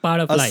of. It's a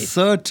part of life.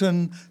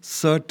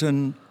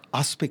 certain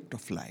aspect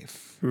of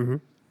life.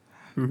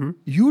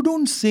 You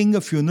don't sing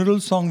a funeral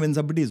song when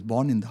somebody is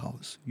born in the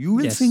house. You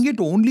will sing it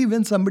only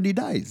when somebody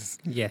dies.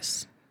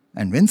 Yes.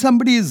 And when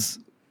somebody is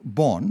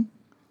born,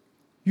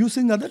 you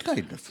sing other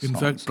kind of songs. In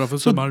fact,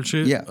 Professor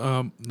Malshe,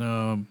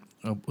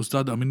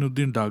 Ustad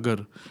Aminuddin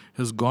Dagar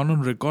has gone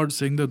on record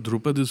saying that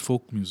Drupad is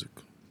folk music.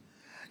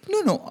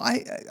 No,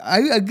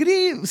 I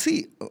agree.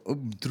 See,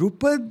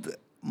 Drupad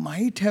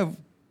might have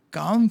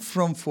come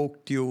from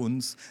folk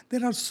tunes.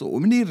 There are so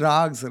many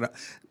rags.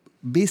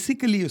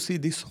 Basically, you see,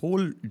 this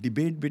whole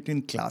debate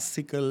between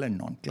classical and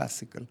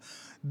non-classical.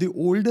 The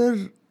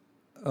older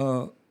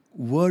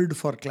word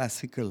for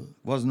classical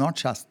was not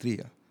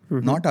Shastriya,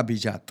 not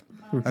Abhijat.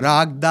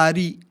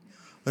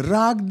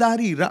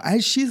 Ragdari,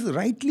 as she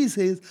rightly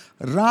says,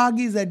 rag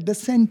is at the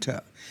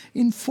center.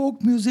 In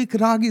folk music,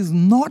 rag is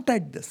not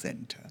at the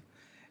center.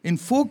 In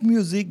folk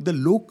music, the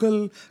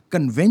local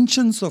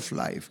conventions of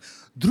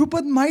life,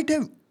 Drupad might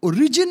have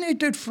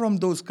originated from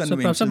those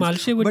conventions. So,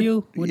 Professor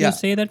Malshe, would you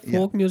say that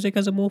folk music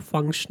has a more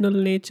functional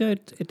nature?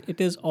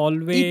 It is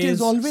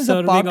always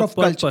a part of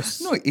purpose.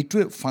 Culture. No, it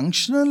will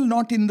functional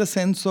not in the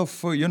sense of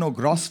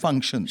gross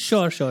functions.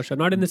 Sure.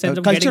 Not in the sense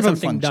of getting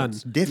something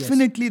functions. done.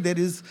 Definitely, there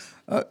is.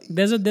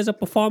 There's a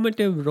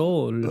performative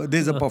role.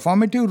 There's a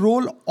performative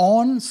role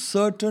on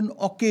certain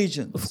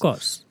occasions. Of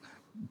course.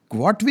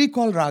 What we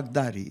call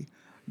Ragdari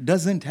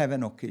doesn't have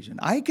an occasion.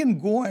 I can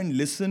go and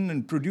listen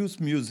and produce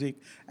music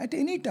at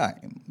any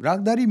time.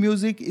 Ragdari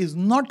music is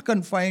not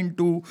confined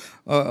to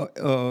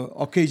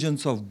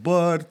occasions of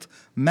birth,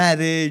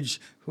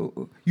 marriage.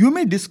 You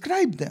may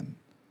describe them,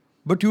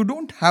 but you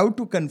don't have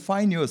to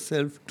confine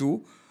yourself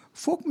to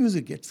folk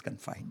music. Gets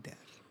confined there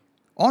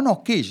on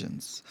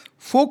occasions,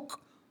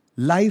 folk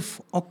life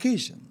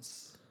occasions.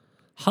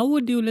 How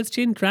would you, let's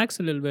change tracks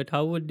a little bit.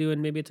 How would you,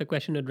 and maybe it's a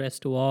question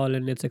addressed to all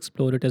and let's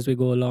explore it as we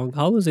go along.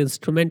 How is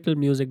instrumental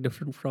music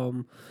different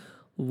from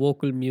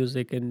vocal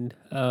music? And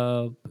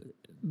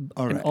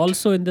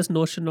also in this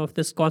notion of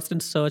this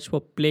constant search for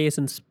place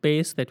and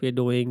space that we're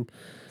doing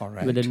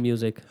within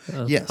music.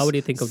 Yes. How would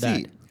you think of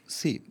that?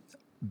 See,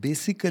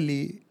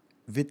 basically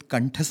with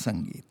Kantha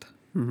Sangeet,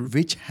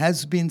 which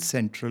has been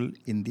central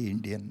in the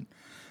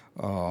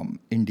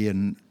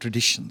Indian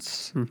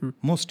traditions.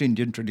 Most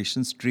Indian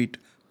traditions treat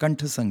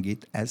Kantha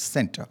Sangeet as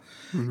center.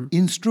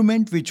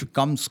 Instrument which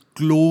comes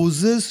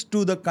closest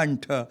to the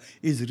Kantha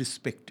is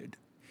respected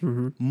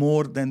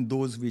more than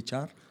those which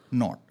are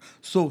not.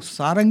 So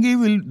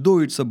Sarangi though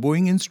it's a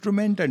bowing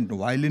instrument and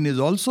violin is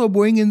also a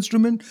bowing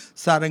instrument,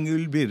 Sarangi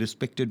will be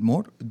respected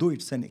more, though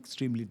it's an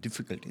extremely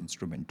difficult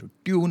instrument to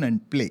tune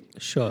and play.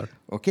 Sure.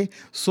 Okay.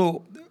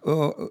 So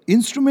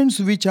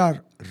instruments which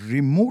are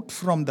remote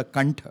from the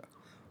Kantha,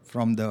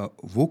 from the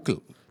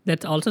vocal.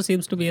 That also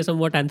seems to be a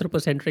somewhat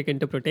anthropocentric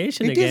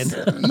interpretation again.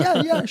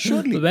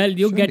 Surely. Well,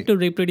 you get to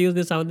reproduce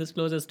the sound that's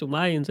closest to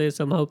mine, so it's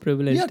somehow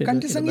privileged. Yeah,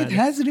 Kantha Sangeet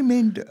has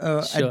remained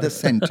at the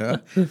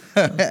center.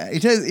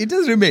 It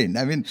has remained.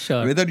 I mean,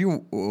 whether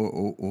you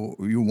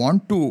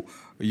want to,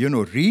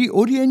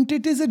 reorient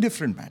it is a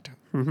different matter.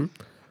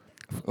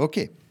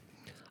 Okay.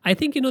 I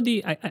think,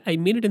 I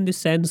mean it in the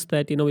sense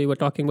that, we were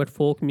talking about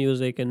folk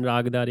music and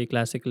Ragdari,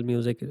 classical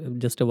music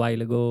just a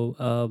while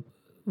ago.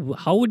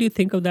 How would you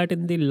think of that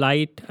in the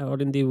light or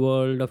in the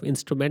world of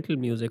instrumental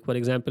music? For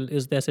example,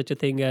 is there such a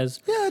thing as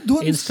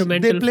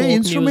instrumental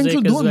folk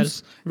music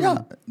as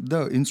well? Yeah,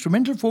 the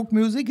instrumental folk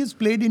music is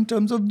played in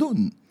terms of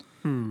dhun.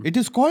 It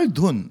is called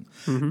dhun.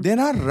 There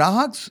are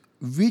rags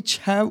which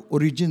have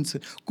origins.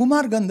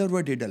 Kumar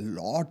Gandharva did a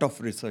lot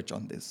of research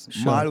on this.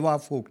 Malwa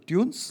folk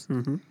tunes.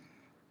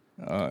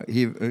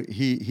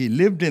 He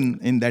lived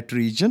in that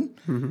region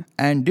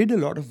and did a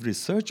lot of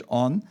research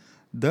on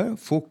the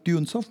folk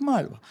tunes of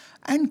Malwa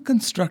and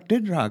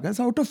constructed ragas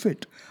out of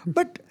it.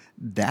 But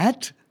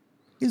that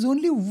is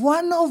only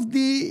one of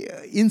the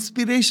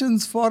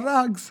inspirations for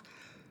rags.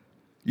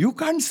 You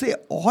can't say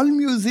all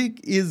music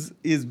is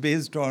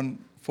based on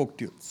folk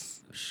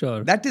tunes.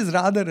 Sure. That is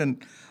rather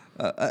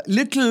a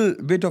little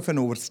bit of an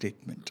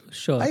overstatement.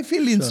 Sure. I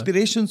feel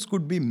inspirations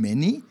could be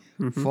many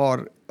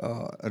for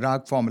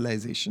rag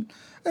formalization.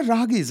 A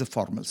rag is a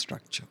formal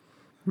structure.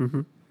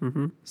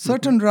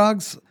 Certain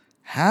rags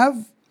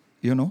have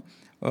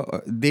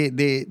they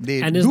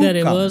and is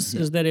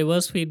there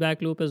reverse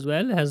feedback loop as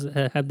well?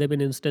 Have there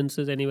been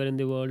instances anywhere in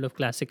the world of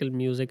classical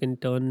music in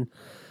turn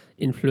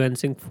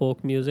influencing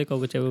folk music or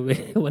whichever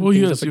way one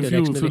thinks of it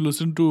directionally? If you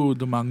listen to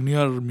the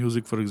Mangniyar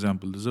music, for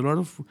example, there's a lot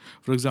of,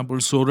 for example,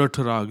 Sorat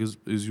rag is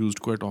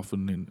used quite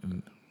often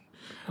in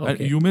Okay. And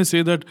you may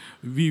say that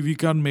we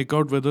can make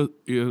out whether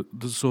the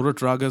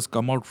Sorat rag has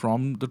come out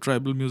from the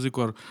tribal music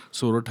or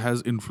Sorat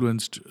has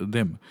influenced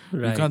them.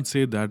 Right. We can't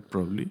say that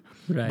probably.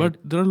 Right. But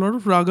there are a lot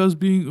of ragas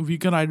we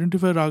can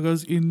identify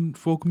ragas in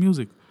folk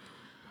music.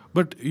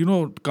 But,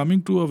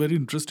 coming to a very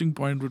interesting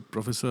point which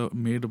Professor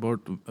made about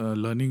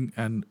learning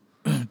and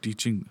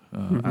teaching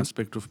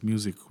aspect of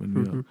music, when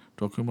we are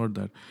talking about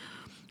that,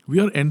 we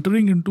are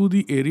entering into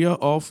the area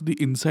of the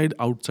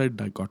inside-outside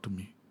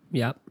dichotomy.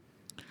 Yeah.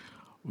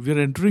 we are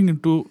entering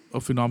into a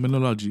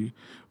phenomenology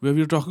where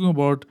we are talking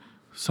about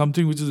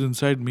something which is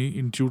inside me,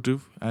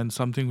 intuitive, and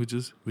something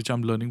which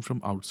I'm learning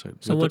from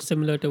outside. Somewhat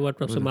similar to what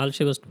Professor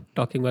Malshe was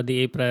talking about,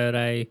 the a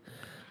priori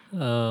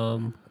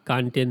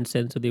Kantian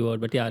sense of the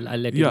word. But yeah, I'll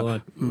let you go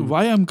on.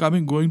 Why I'm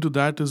going to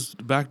that is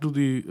back to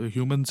the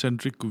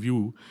human-centric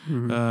view,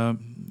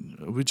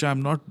 which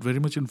I'm not very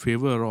much in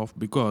favor of,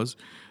 because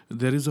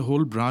there is a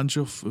whole branch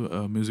of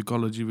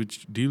musicology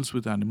which deals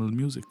with animal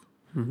music,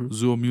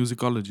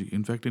 zoomusicology.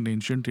 In fact, in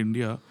ancient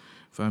India,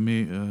 if I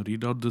may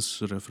read out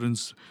this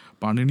reference,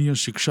 Paniniya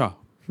Shiksha,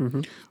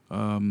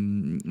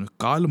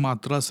 Kal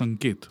Matra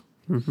Sanket,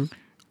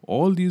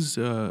 all these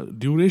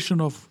duration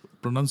of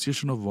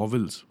pronunciation of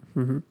vowels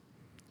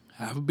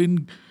have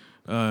been,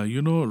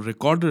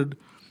 recorded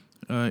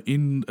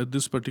in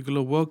this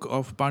particular work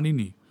of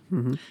Panini,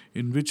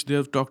 in which they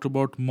have talked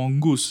about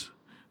mongoose.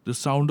 The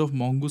sound of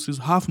mongoose is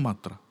half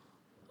matra.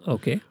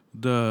 Okay.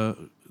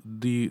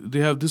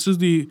 This is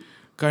the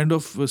kind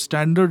of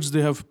standards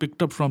they have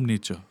picked up from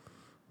nature.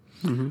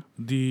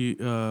 The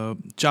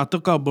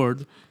Chataka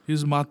bird,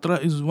 his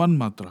matra is one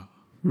matra.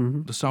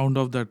 The sound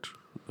of that.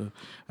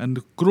 And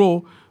the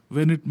crow,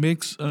 when it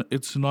makes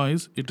its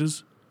noise, it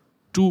is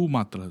 2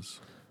 matras.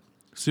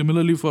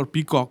 Similarly, for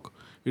peacock,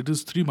 it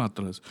is 3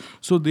 matras.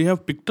 So they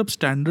have picked up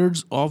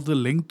standards of the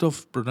length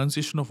of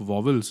pronunciation of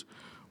vowels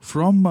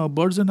from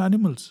birds and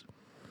animals.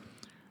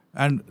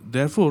 And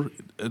therefore,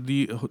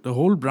 the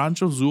whole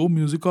branch of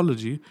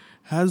zoomusicology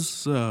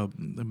has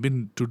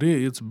been,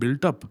 today, it's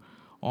built up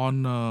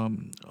on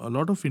a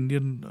lot of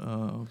Indian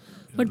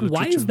But literature.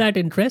 Why is that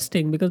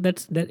interesting? Because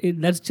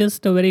that's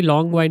just a very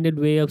long-winded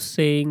way of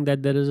saying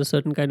that there is a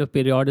certain kind of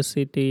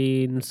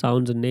periodicity in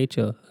sounds in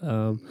nature.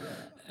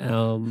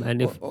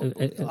 And if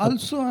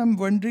also, I'm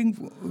wondering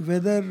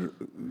whether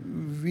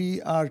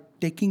we are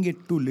taking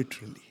it too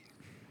literally.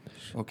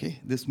 Okay,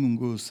 this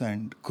mongoose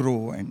and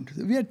crow, and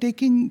we are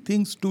taking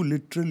things too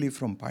literally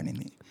from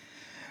Panini.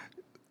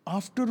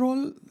 After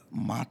all,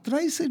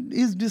 matra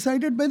is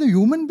decided by the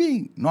human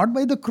being, not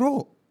by the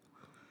crow.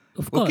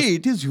 Of course. Okay,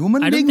 it is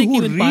human being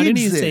who reads it. I don't think even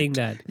Panini is saying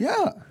that.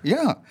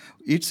 Yeah.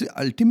 It's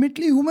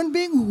ultimately human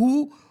being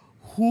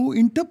who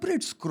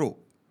interprets crow.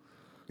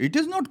 It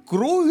is not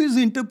crow who is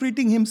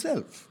interpreting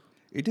himself.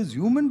 It is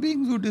human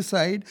beings who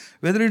decide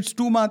whether it's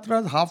 2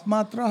 matras, half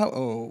matra,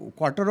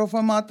 quarter of a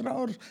matra,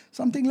 or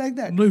something like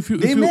that. No,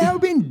 they may have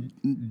been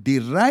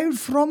derived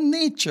from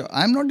nature.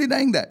 I'm not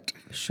denying that.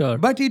 Sure.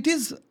 But it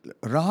is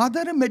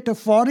rather a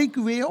metaphoric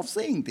way of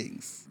saying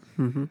things.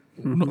 No,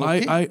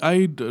 okay?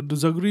 I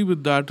disagree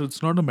with that.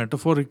 It's not a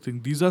metaphoric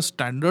thing. These are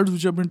standards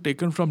which have been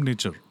taken from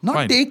nature. Not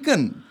Fine.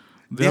 Taken.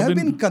 They have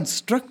been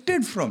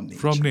constructed from nature.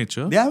 From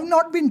nature. They have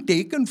not been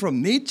taken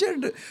from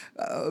nature.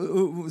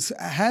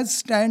 Has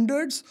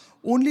standards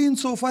only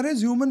insofar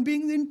as human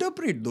beings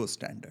interpret those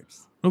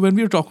standards. No, when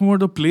we are talking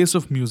about the place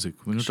of music,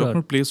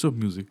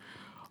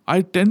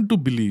 I tend to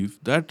believe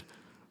that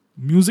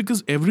music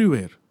is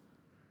everywhere.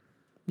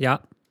 Yeah.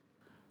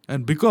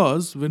 And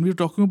because when we're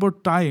talking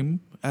about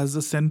time as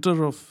the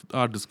center of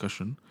our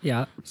discussion,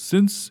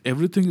 since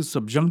everything is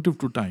subjunctive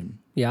to time,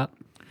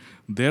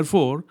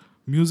 therefore,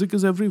 music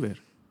is everywhere.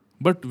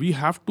 But we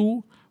have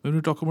to, when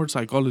we talk about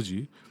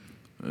psychology,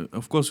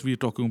 of course, we're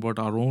talking about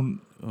our own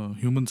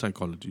human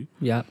psychology.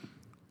 Yeah.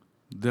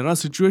 There are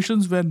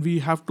situations when we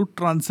have to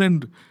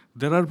transcend.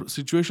 There are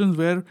situations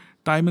where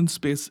time and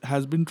space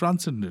has been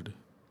transcended,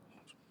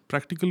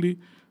 practically,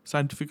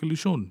 scientifically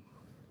shown.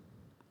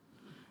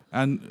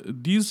 And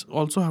these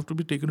also have to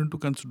be taken into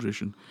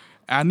consideration.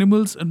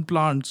 Animals and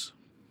plants,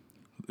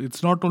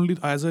 it's not only,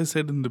 as I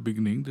said in the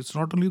beginning, it's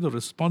not only the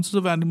responses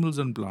of animals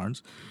and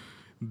plants,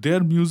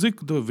 their music,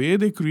 the way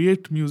they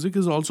create music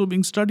is also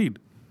being studied.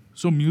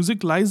 So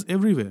music lies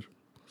everywhere.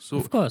 So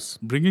of course,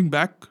 bringing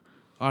back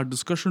our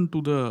discussion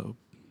to the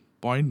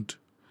point,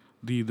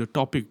 the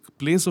topic,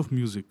 place of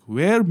music,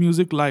 where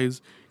music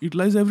lies, it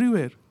lies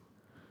everywhere.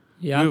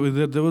 Yeah.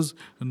 There was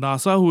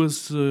NASA who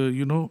has,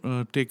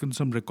 taken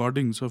some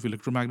recordings of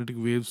electromagnetic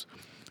waves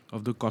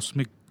of the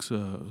cosmic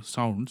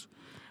sounds,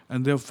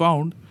 and they have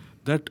found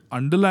that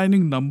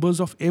underlining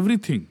numbers of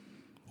everything,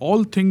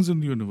 all things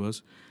in the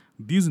universe,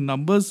 these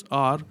numbers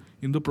are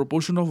in the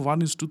proportion of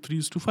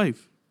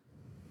 1:3:5.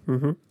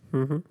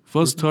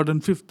 First, third,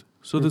 and fifth.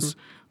 So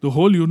the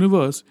whole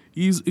universe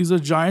is a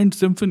giant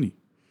symphony.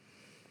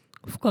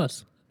 Of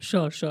course.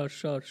 Sure.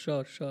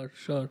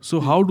 So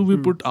how do we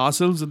put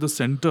ourselves at the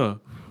center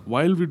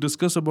while we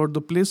discuss about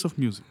the place of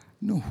music?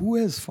 No, who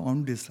has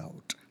found this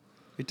out?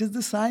 It is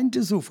the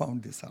scientists who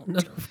found this out. No,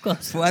 of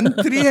course. 1,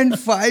 3, and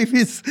 5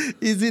 is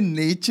in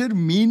nature,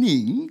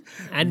 meaning.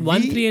 And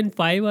 1, 3, and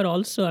 5 are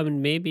also,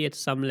 maybe at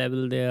some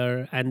level they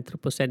are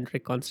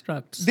anthropocentric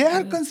constructs. They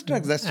are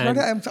constructs. That's what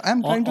I'm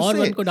trying to say. Or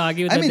one could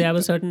argue that they have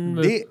a certain.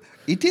 They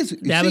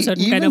have a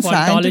certain kind of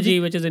ontology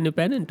which is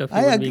independent of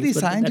human I agree, beings,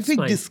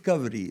 scientific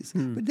discoveries.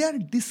 But they are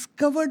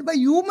discovered by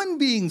human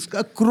beings.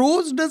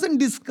 Crows doesn't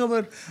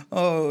discover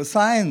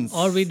science.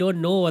 Or we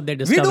don't know what their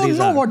discoveries are. We don't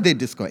know what they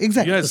discover.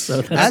 Exactly. Yes,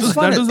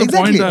 that is the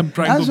point I'm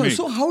trying to make.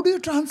 So how do you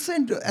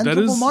transcend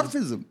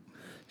anthropomorphism?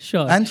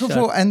 Sure.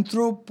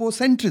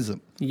 Anthropocentrism.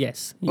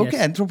 Yes. Okay,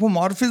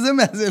 anthropomorphism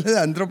as well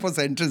as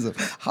anthropocentrism.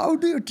 How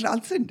do you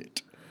transcend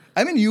it?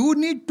 I mean, you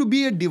need to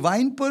be a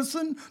divine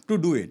person to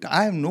do it.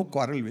 I have no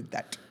quarrel with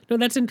that. No,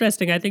 that's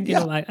interesting. I think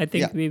I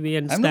think we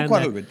understand. I have no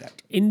quarrel with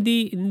that. In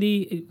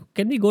the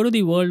can we go to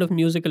the world of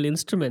musical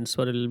instruments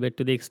for a little bit,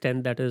 to the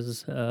extent that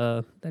is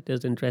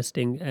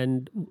interesting?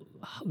 And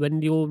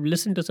when you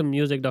listen to some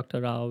music,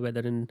 Dr. Rao,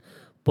 whether in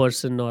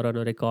person or on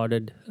a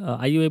recorded,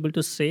 are you able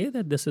to say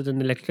that this is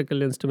an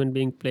electrical instrument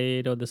being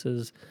played, or this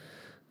is?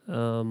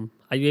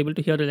 Are you able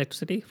to hear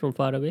electricity from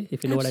far away?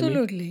 If you know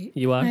Absolutely. what I mean.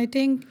 You are. I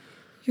think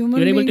human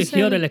You're able to beings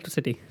hear are-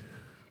 electricity.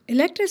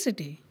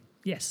 Electricity.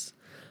 Yes.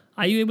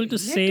 Are you able to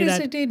say that?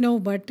 Electricity, no,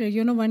 but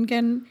one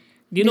can.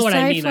 Do you know what I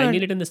mean? I decipher-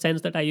 mean it in the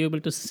sense that are you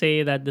able to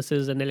say that this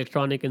is an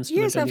electronic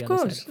instrument? Yes, on of the other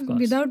course, side? Of course,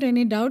 without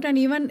any doubt. And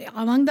even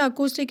among the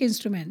acoustic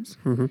instruments,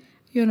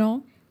 Mm-hmm.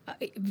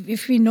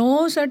 If we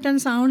know certain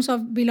sounds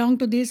belong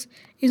to this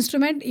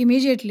instrument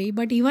immediately,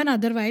 but even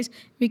otherwise,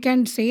 we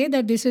can say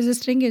that this is a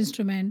string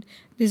instrument,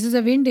 this is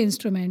a wind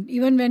instrument,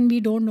 even when we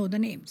don't know the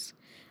names.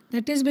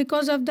 That is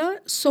because of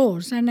the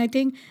source. And I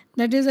think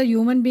that is a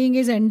human being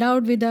is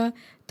endowed with a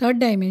third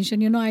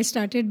dimension. I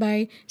started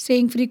by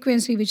saying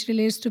frequency, which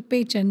relates to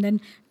pitch, and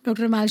then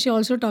Dr. Malshi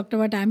also talked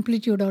about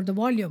amplitude or the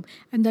volume.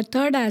 And the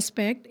third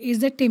aspect is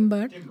the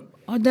timbre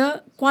or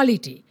the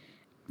quality.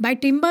 By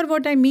timbre,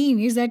 what I mean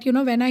is that,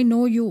 when I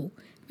know you,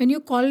 when you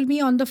call me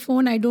on the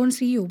phone, I don't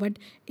see you, but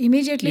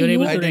immediately You're you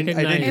able to are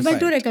recognize. able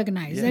to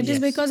recognize. Yes. That is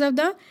because of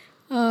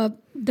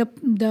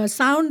the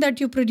sound that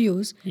you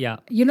produce. Yeah.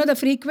 The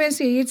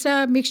frequency, it's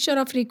a mixture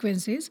of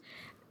frequencies.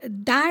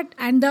 That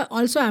and the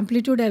also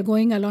amplitude are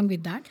going along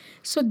with that.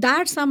 So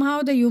that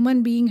somehow the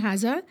human being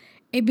has a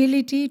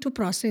ability to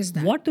process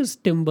that. What is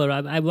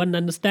timbre? One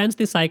understands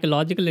the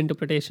psychological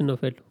interpretation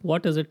of it.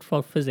 What is it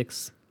for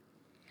physics?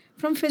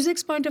 From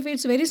physics point of view,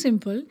 it's very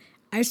simple.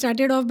 I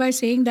started off by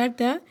saying that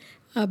the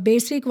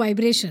basic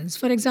vibrations.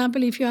 For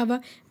example, if you have a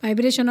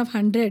vibration of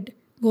 100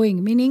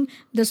 going, meaning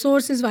the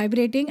source is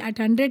vibrating at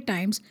 100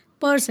 times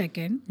per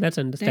second. That's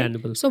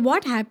understandable. Right? So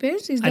what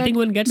happens is that I think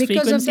one gets because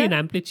of frequency the- and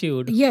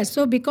amplitude. Yes,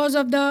 so because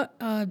of the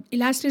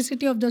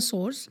elasticity of the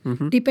source,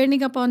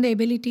 depending upon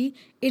the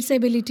its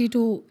ability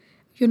to,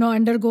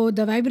 undergo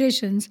the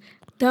vibrations,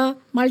 the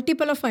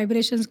multiple of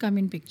vibrations come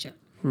in picture.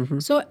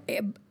 So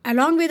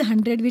along with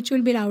 100, which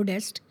will be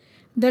loudest,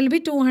 there will be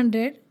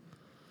 200,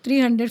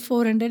 300,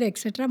 400,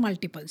 etc.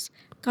 multiples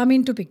come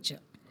into picture.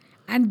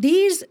 And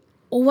these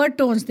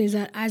overtones, these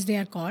are as they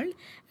are called,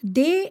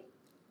 they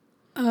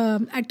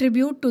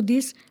attribute to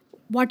this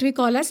what we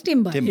call as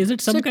timbre. Is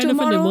it some So kind of an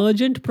tomorrow-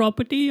 emergent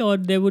property, or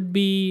there would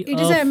be It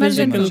is an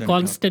emergent physical property.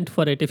 constant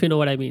for it, if you know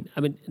what I mean? I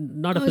mean,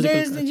 not a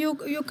physical.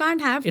 You can't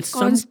have It's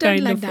some constant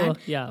kind like of that.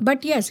 yeah.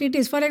 But yes, it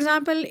is. For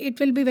example, it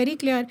will be very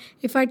clear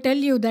if I tell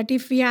you that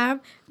if we have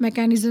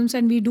mechanisms,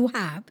 and we do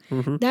have,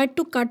 that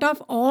to cut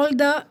off all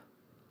the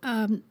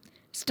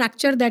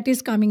structure that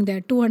is coming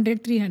there,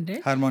 200,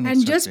 300, Harmonic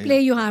and just structure,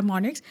 play you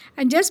harmonics,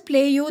 and just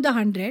play you the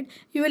 100,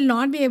 you will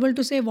not be able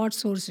to say what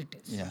source it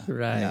is. Yeah,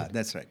 Right. Yeah,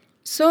 that's right.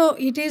 So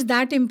it is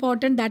that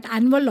important, that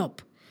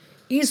envelope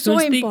is so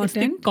it's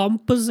important. The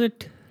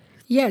composite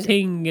Yes.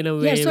 thing in a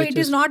way. Yes, so which it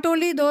is not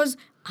only those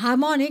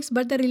harmonics,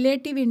 but the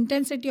relative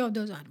intensity of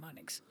those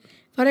harmonics.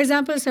 For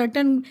example,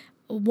 certain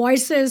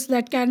voices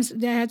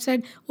they have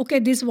said, okay,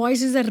 this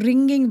voice is a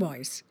ringing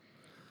voice.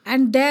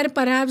 And there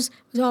perhaps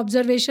the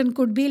observation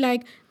could be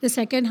like the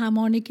second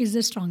harmonic is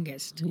the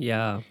strongest.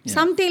 Yeah.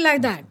 Something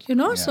like that,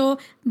 So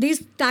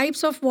these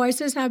types of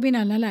voices have been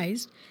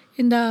analyzed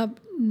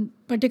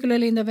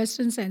particularly in the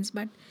Western sense,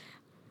 but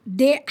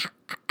they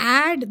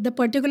add the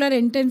particular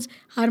intense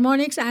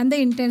harmonics, and the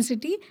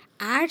intensity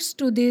adds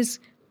to this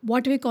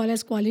what we call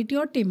as quality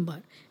or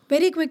timbre.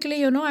 Very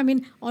quickly,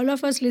 all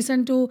of us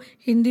listen to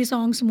Hindi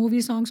songs,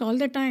 movie songs all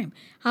the time.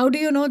 How do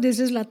you know this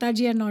is Lata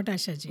ji and not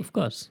Asha ji? Of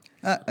course.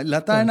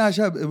 Lata and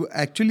Asha,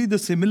 actually the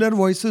similar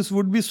voices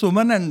would be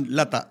Suman and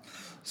Lata.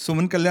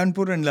 Suman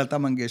Kalyanpur and Lata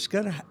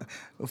Mangeshkar,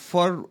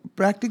 for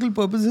practical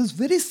purposes,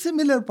 very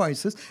similar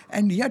voices,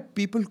 and yet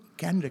people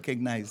can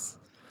recognize.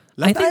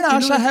 Lata think,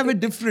 and Asha have a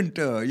different,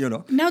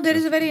 Now there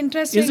is a very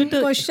interesting it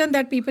a- question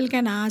that people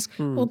can ask.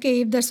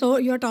 Okay, if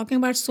you're talking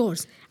about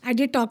source, I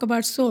did talk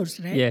about source,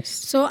 right? Yes.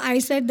 So I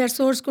said that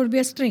source could be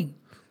a string.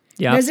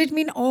 Yeah. Does it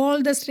mean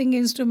all the string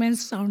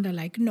instruments sound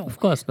alike? No. Of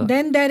course not.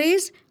 Then there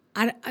is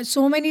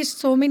so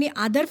many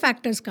other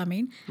factors come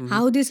in.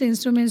 How these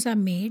instruments are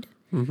made.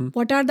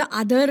 What are the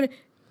other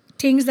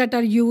things that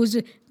are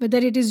used, whether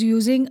it is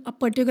using a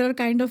particular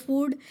kind of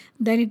wood,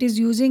 then it is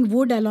using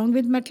wood along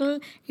with metal,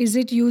 is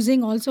it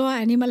using also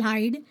animal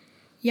hide?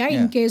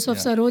 In case of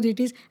sarod it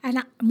is.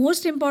 And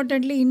most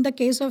importantly, in the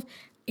case of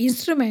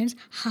instruments,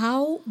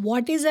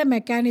 what is a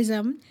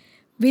mechanism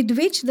with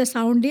which the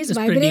sound is,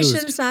 vibrations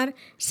produced. are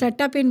set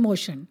up in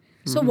motion.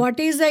 So what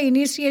is the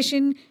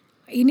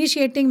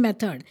initiating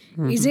method?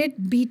 Is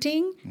it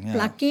beating,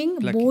 plucking,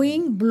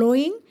 bowing,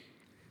 blowing?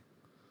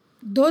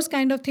 Those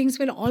kind of things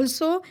will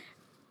also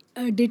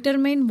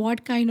determine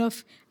what kind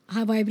of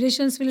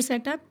vibrations will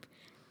set up.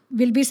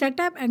 will be set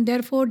up and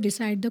therefore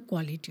decide the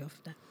quality of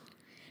that.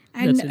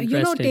 And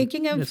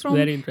taking up from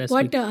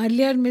what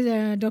earlier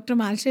Dr.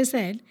 Marsha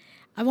said,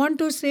 I want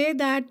to say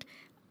that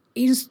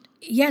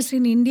yes,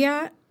 in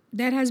India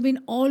there has been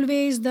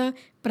always the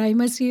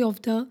primacy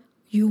of the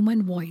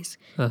human voice.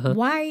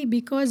 Why?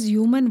 Because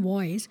human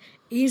voice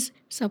is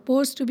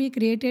supposed to be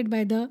created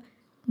by the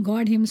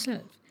God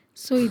himself.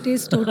 So it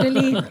is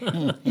totally,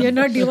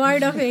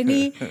 devoid of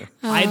any.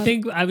 I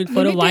think,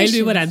 for a while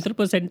we were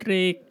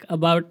anthropocentric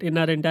about in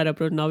our entire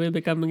approach. Now we're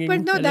becoming.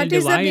 But no, that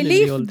is a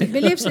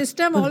belief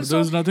system also.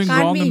 There's nothing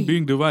wrong in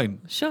being divine.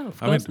 Sure, of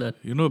course not.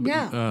 The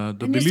and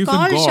belief it's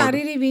called in God.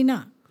 Shariri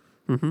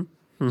Veena.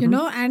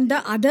 And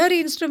the other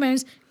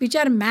instruments which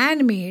are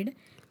man-made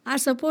are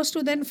supposed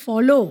to then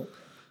follow.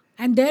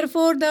 And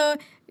therefore the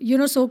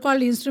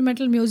so-called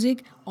instrumental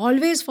music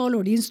always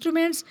followed.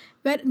 Instruments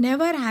were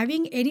never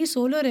having any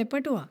solo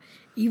repertoire.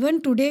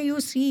 Even today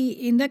you see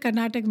in the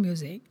Carnatic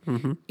music,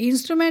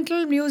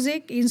 instrumental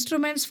music,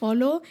 instruments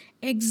follow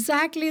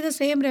exactly the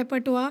same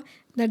repertoire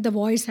that the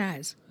voice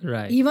has.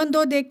 Right. Even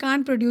though they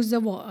can't produce the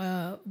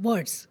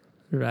words.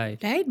 Right.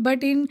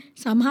 But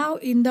somehow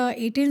in the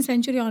 18th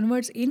century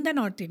onwards in the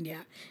North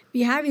India,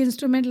 we have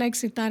instruments like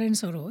sitar and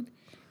sarod,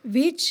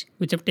 which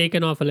have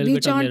taken off a little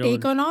bit on their own. Which are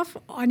taken off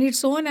on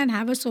its own and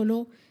have a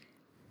solo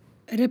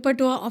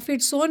repertoire of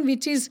its own,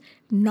 which is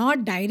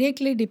not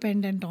directly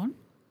dependent on.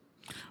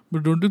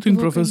 But don't you think,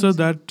 Professor,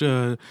 that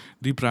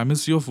the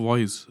primacy of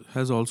voice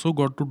has also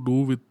got to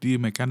do with the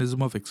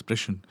mechanism of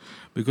expression?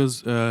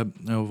 Because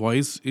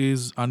voice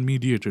is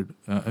unmediated,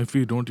 if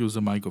we don't use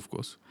the mic, of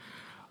course.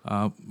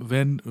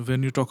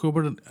 When you talk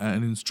about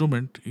an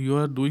instrument, you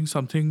are doing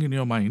something in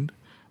your mind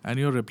and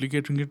you are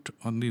replicating it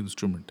on the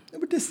instrument.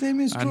 But the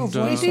same is true of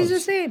voice. It is the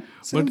same.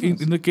 But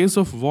in the case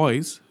of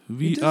voice,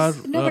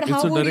 but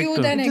how would you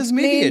then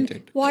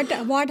explain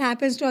what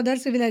happens to other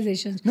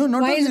civilizations? No,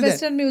 not Why only is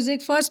Western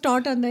music first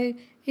taught on the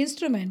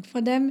instrument?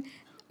 For them,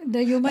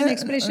 the human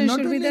expression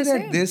should be the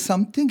same. There's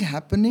something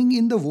happening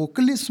in the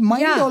vocalist's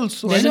mind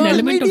also. There's an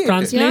element of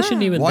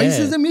translation even voice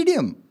there. Is a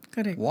medium.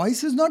 Correct.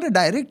 Voice is not a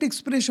direct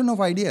expression of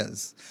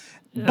ideas.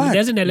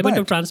 There's an element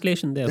of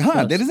translation there.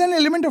 There is an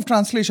element of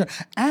translation.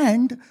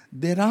 And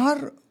there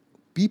are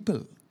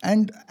people,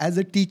 and as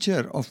a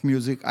teacher of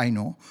music, I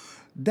know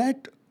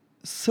that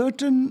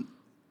certain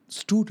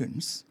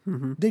students,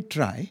 they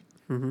try,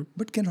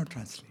 but cannot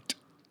translate.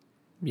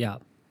 Yeah.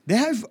 They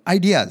have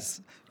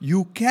ideas.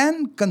 You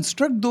can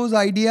construct those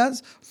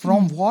ideas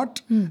from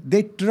what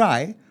they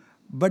try,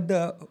 but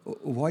the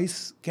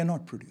voice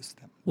cannot produce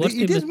them.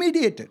 It is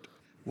mediated.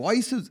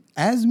 Voice is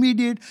as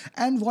mediate,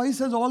 and voice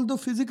has all the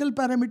physical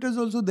parameters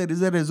also. There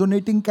is a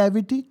resonating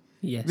cavity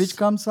which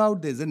comes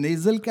out. There's a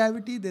nasal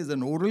cavity. There's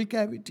an oral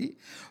cavity.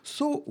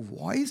 So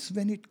voice,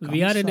 when it comes out...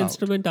 We are an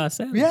instrument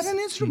ourselves. We are an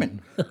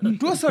instrument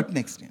to a certain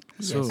extent.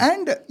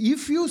 And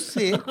if you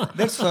say that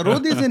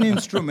sarod is an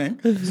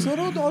instrument,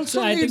 sarod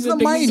also needs the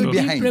mind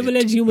behind it.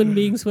 Privileged human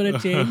beings for a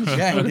change.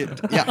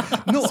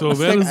 No, so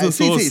where is the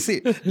source?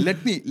 See,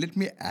 let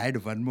me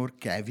add one more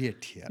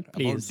caveat here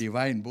about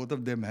divine. Both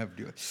of them have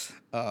divine.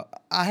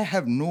 I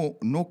have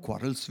no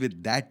quarrels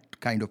with that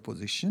kind of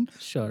position.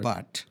 Sure.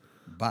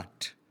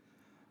 But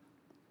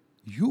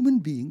human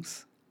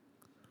beings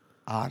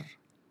are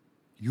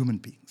human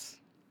beings.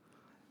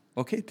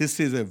 Okay, this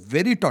is a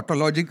very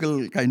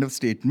tautological kind of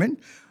statement.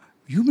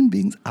 Human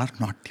beings are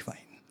not divine.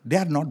 They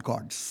are not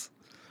gods.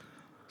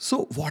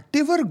 So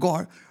whatever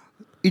God,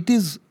 it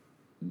is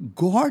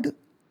God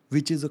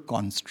which is a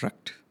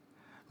construct,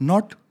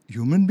 not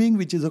human being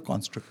which is a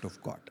construct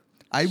of God.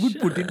 I would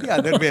put it the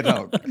other way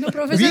around. No,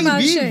 Professor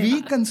Marsha.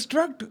 We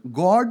construct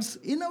gods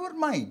in our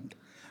mind.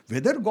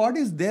 Whether God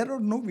is there or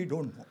no, we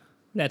don't know.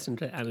 That's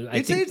interesting. I mean,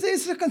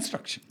 it's a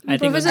construction.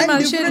 Professor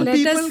Marsha,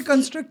 people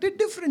construct it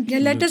differently.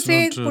 Let us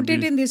put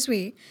it in this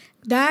way,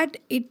 that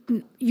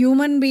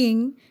human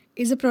being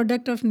is a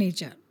product of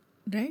nature,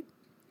 right?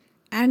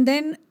 And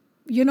then,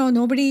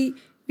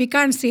 we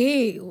can't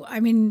say,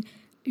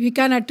 we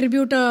can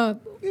attribute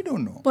we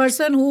don't know.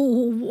 Person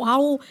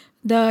how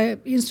the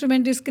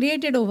instrument is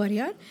created over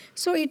here.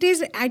 So it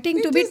is, I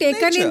think, to be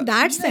taken nature. In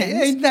that sense.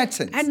 Yeah, in that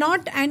sense.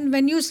 And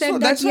when you said so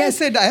that, yes,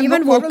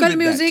 even vocal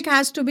music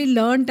has to be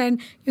learnt,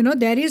 and,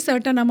 there is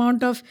certain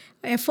amount of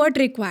effort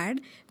required.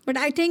 But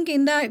I think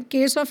in the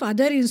case of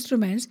other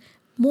instruments,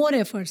 more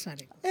efforts are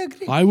required. I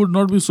agree. I would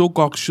not be so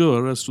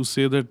cocksure as to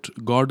say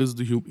that God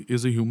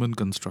is a human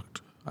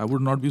construct. I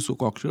would not be so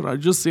cocksure.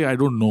 I'd just say I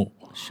don't know.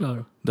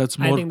 Sure. That's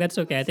more. I think that's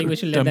okay. I think we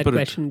should let that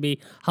question be.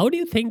 How do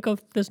you think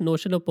of this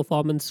notion of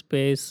performance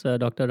space,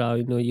 Dr. Rao?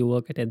 You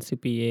work at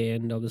NCPA,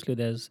 and obviously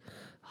there's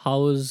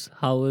how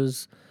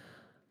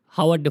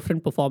are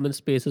different performance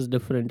spaces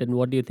different, and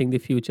what do you think the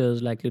future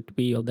is likely to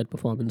be of that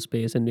performance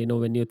space? And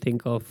when you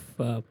think of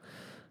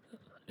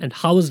and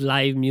how is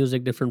live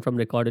music different from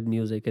recorded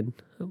music, and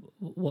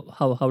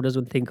how does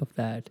one think of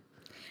that?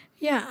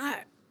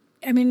 Yeah.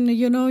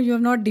 You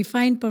have not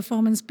defined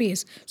performance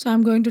space, so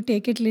I'm going to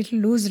take it a little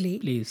loosely.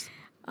 Please.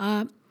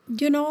 I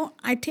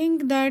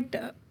think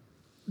that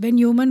when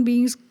human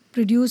beings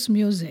produce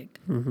music,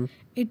 Mm-hmm.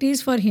 It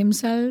is for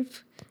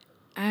himself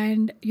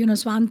and,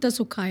 Swanta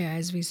Sukhaya,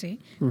 as we say.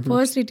 Mm-hmm.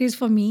 First, it is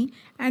for me,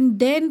 and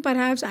then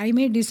perhaps I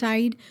may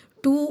decide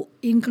to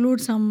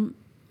include some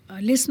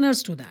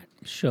listeners to that.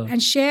 Sure.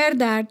 And share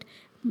that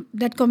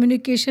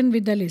communication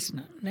with the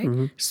listener, right?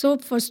 Mm-hmm. So,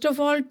 first of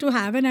all, to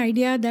have an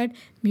idea that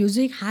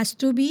music has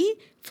to be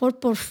for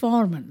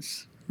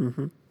performance.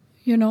 Mm-hmm.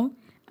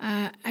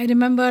 I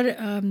remember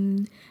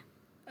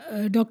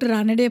Dr.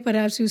 Ranade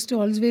perhaps used to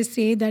always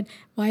say that,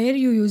 why are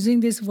you using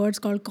these words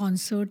called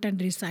concert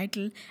and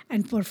recital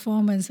and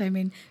performance? I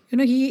mean,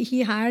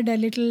 he had a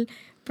little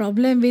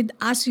problem with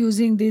us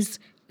using this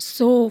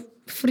so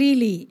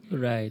freely.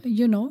 Right.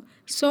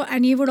 So,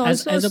 and he would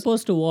also... As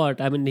opposed to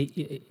what? I mean...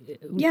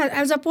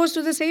 as opposed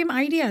to the same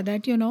idea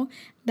that,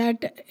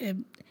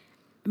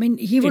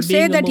 he would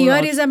say that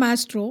here is a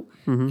maestro.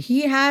 Mm-hmm.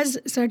 He has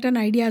certain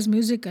ideas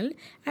musical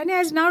and he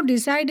has now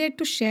decided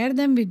to share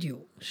them with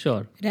you.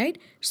 Sure. Right?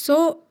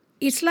 So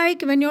it's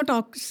like when you're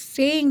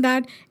saying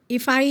that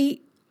if I,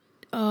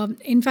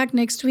 in fact,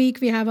 next week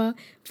we have a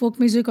folk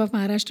music of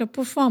Maharashtra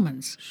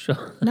performance.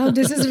 Sure. Now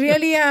this is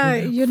really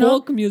a,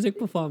 folk music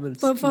performance.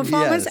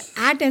 Performance Yes.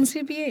 at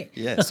NCPA.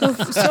 Yes. So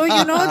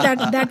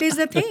that is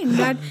the thing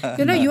that,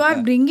 you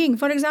are bringing,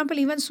 for example,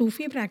 even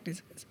Sufi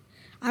practices.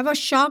 I was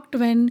shocked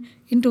when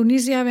in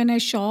Tunisia, when I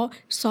saw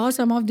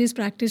some of these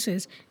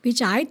practices,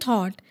 which I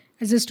thought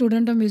as a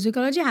student of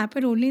musicology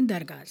happened only in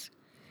dargahs.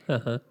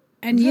 Uh-huh.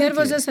 And here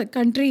was a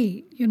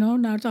country,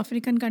 North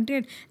African country.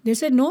 And they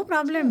said, no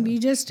problem. We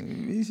just do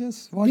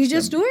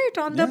it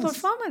on the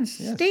performance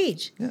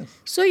stage. Yes.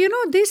 So,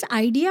 this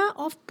idea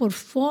of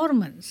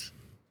performance.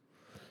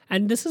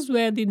 And this is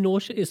where the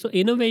notion is. So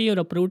in a way, you're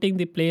uprooting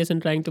the place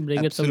and trying to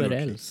bring Absolutely. it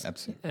somewhere else.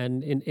 Absolutely.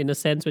 And in a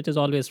sense, which is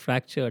always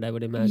fractured, I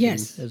would imagine,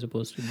 Yes. as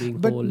opposed to being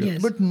But, whole.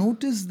 Yes. but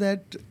notice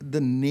that the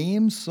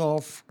names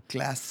of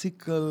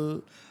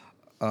classical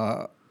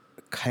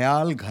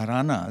khayal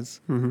gharanas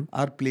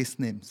are place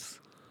names.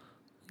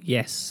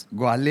 Yes.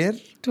 Gwalior,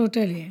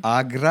 Totally.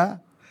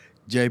 Agra,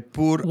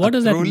 Jaipur, What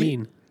does that Atroli.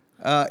 mean?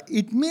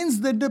 It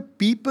means that the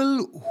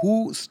people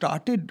who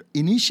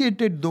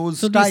initiated those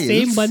So styles.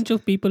 the same bunch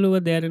of people who were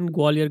there in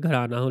Gwalior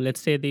Gharana, who,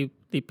 let's say the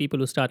people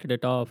who started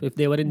it off, if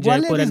they were in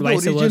Gwalior Jaipur is and the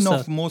vice origin versa.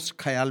 of most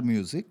khayal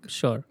music.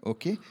 Sure.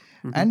 Okay.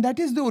 And that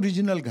is the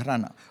original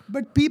gharana.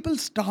 But people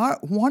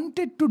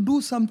wanted to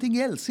do something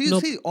else. You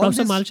see, all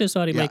Professor this- Malche,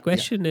 sorry, my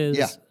question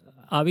is,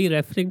 are we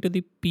referring to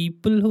the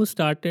people who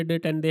started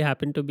it and they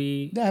happen to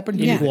be They happen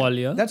to in be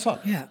Gwalior? That's all.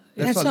 Yeah.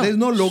 That's all. all. There's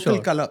no local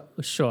Sure. color.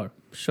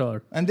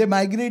 Sure. And they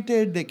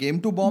migrated, they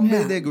came to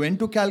Bombay, Yeah. they went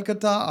to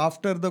Calcutta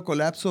after the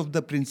collapse of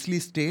the princely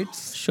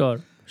states.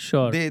 Sure.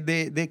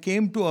 They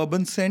came to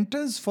urban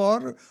centers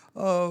for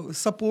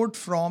support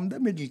from the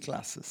middle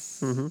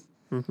classes.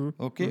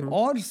 Okay,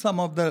 or some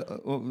of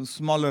the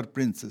smaller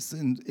princes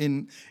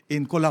in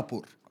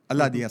Kolhapur.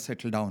 Aladia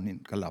settled down in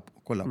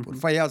Kolhapur.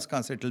 Fayaz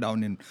Khan settled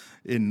down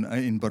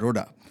in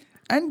Baroda.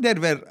 And there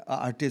were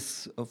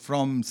artists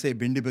from, say,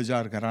 Bindi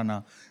Bazaar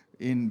Gharana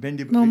in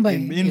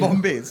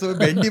Bombay. So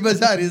Bindi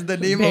Bazaar is the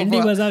name Bindi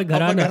of Bazaar a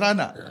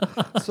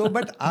Gharana. So,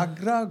 but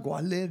Agra,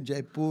 Gwalior,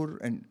 Jaipur,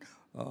 and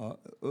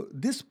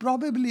this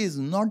probably is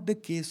not the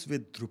case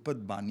with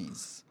Drupad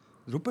Banis.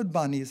 Drupad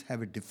Banis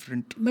have a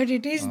different... But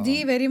it is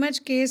the very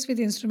much case with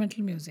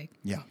instrumental music.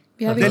 Yeah.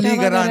 We have Delhi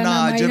Ittava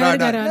Gharana, Maihar Jarada.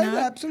 Gharana.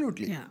 Yeah,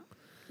 absolutely. Yeah.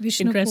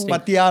 Vishnu Interesting. Pol.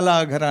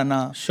 Patiala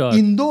Gharana, Sure.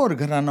 Indore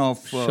Gharana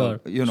of, Sure.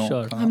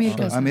 Amir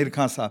Khan. Amir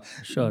Khan Sahab.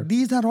 Sure.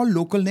 These are all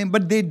local names,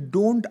 but they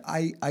don't,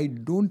 I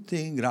don't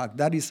think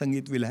Ragdari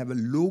Sangeet will have a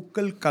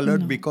local color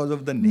because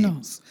of the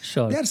names.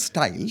 Sure. They are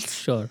styles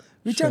Sure.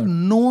 which are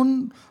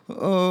known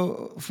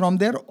from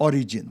their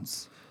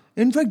origins.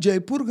 In fact,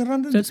 Jaipur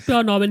Gharana... So it's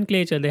pure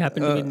nomenclature. They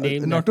happen to be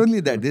named. Not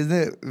only that, there's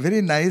a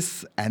very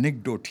nice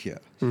anecdote here.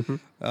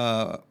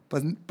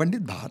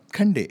 Pandit Bhat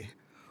Khande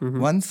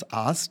once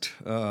asked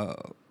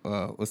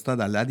Ustad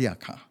Aladia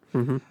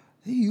Khan,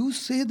 you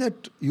say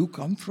that you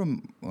come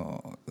from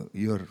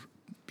your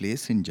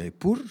place in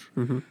Jaipur,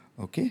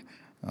 okay,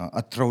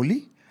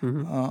 Atroli.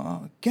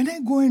 Can I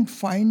go and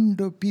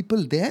find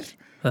people there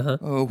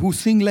who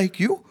sing like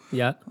you?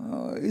 Yeah.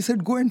 He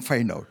said, go and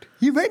find out.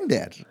 He went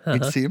there,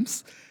 it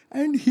seems,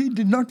 and he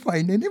did not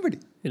find anybody.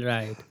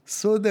 Right.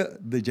 So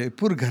the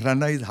Jaipur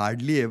Gharana is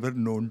hardly ever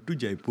known to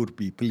Jaipur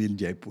people in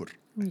Jaipur.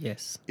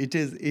 Yes. It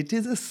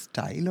is a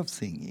style of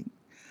singing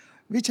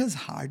which has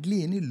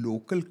hardly any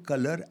local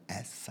color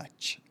as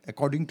such.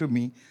 According to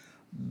me,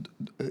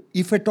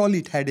 if at all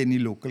it had any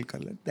local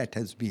color, that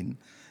has been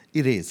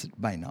erased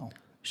by now.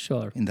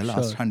 Sure. In the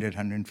last 100,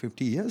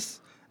 150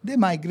 years. They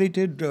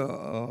migrated,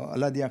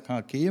 Aladia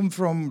Khan came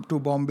to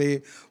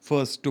Bombay,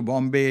 first to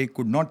Bombay,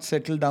 could not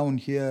settle down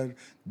here,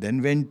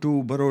 then went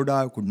to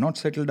Baroda, could not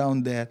settle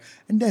down there,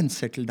 and then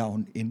settled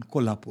down in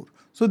Kolhapur.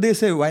 So they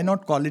say, why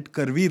not call it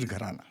Karveer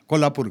Gharana,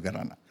 Kolhapur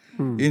Gharana,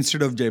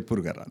 instead of Jaipur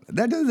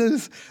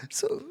Gharana?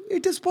 So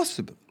it is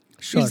possible.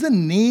 Sure. It's the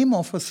name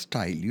of a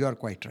style. You are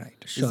quite right.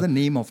 Sure. It's the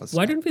name of a style.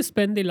 Why don't we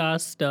spend the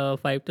last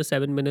 5 to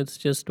 7 minutes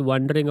just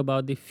wondering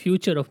about the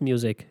future of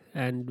music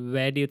and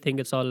where do you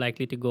think it's all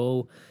likely to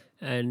go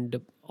And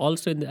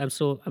also,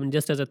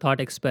 just as a thought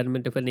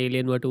experiment, if an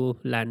alien were to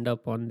land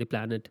up on the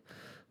planet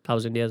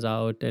 1,000 years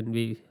out,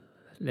 and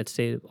let's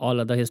say all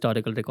other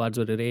historical records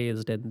were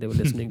erased, and they were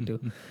listening to,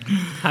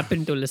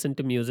 happened to listen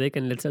to music,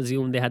 and let's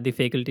assume they had the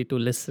faculty to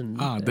listen.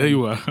 There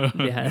you are.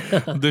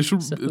 They should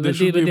with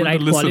the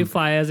right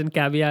qualifiers and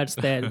caveats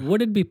there.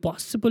 Would it be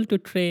possible to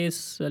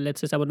trace,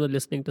 let's say someone was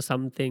listening to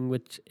something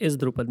which is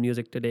Drupad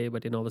music today,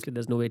 but obviously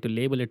there's no way to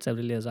label it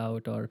several years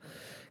out, or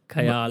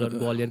Khayal or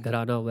Gwalior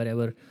Gharana or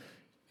wherever.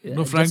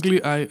 No,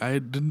 frankly, I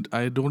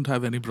don't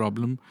have any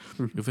problem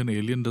if an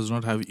alien does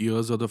not have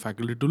ears or the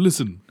faculty to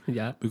listen.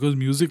 Yeah. Because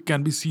music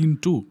can be seen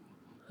too.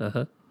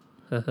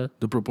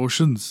 The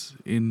proportions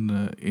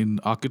in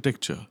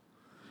architecture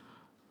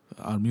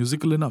are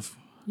musical enough.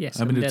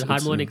 Yes, I mean, they're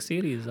harmonic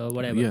series or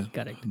whatever. Yeah.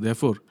 Correct.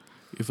 Therefore,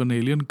 if an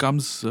alien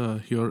comes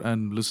here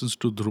and listens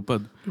to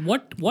Drupad...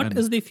 What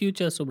is the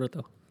future,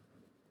 Subrata?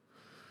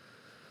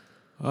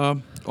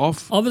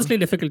 Obviously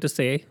difficult to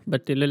say,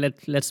 but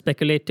let's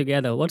speculate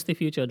together. What's the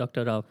future,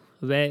 Dr. Rao?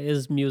 Where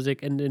is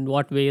music, and in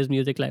what way is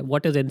music like?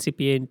 What is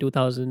NCPA in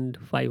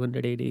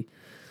 2500 AD?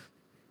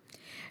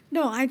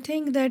 No, I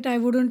think that I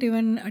wouldn't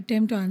even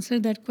attempt to answer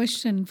that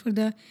question for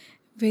the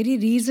very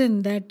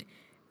reason that,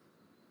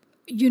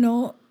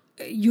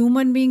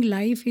 human being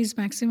life is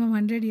maximum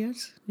 100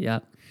 years. Yeah.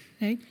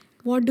 Right?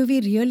 What do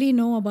we really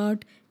know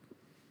about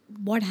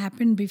what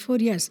happened before?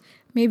 Yes,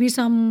 maybe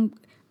some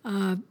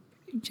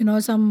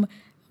some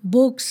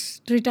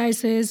books,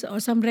 treatises, or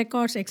some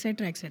records,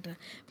 etc., etc.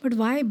 But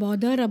why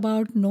bother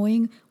about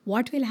knowing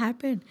what will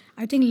happen?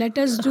 I think let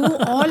us do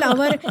all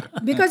our...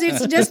 Because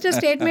it's just a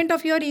statement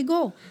of your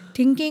ego.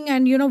 Thinking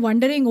and,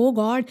 wondering, oh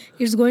God,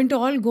 it's going to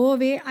all go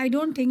away. I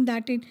don't think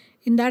that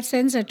in that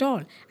sense at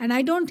all. And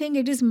I don't think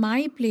it is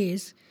my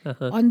place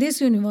on this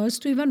universe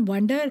to even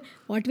wonder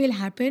what will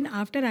happen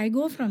after I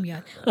go from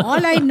here.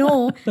 All I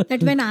know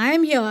that when I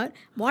am here,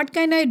 what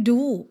can I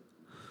do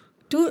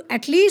to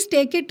at least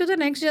take it to the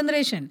next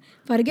generation?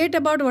 Forget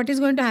about what is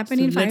going to happen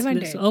in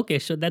 500. Okay,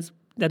 so that's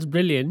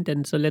brilliant.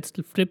 And so let's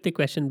flip the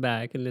question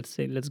back, and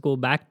let's go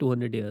back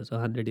 200 years or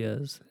 100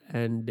 years.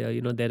 And,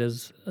 there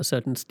is a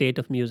certain state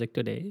of music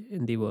today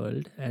in the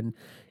world. And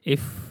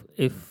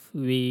if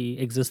we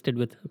existed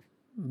with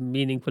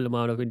meaningful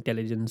amount of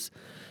intelligence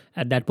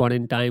at that point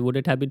in time, would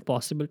it have been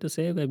possible to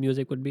say where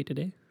music would be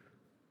today?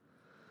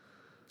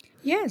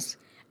 Yes.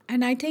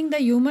 And I think the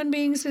human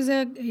beings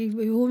are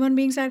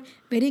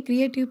very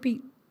creative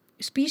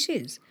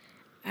species.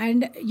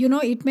 And,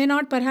 it may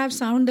not perhaps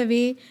sound the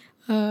way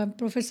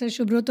Professor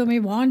Subrata may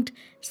want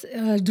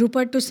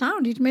Drupad to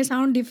sound. It may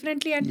sound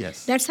differently, and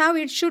that's how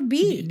it should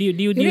be. Do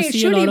you it see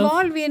should a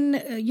evolve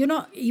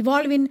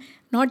lot in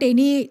not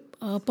any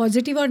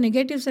positive or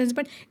negative sense,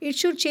 but it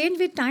should change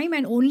with time,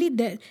 and only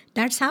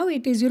that's how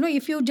it is.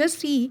 If you just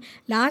see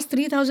last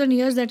 3,000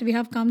 years that we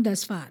have come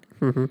thus far,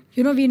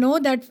 we know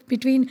that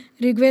between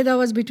Rigveda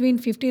was between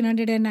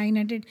 1500 and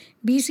 900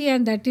 BC,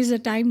 and that is the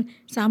time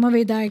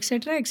Samaveda,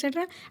 etc.,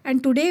 etc.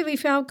 And today,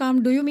 if you have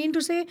come, do you mean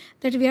to say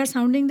that we are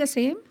sounding the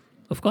same?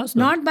 Of course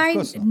not. Not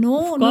by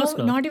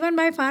not even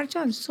by far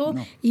chance. So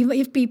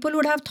if people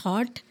would have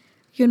thought,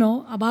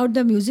 about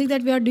the music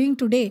that we are doing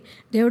today,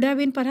 they would have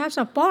been perhaps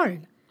appalled.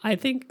 I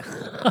think...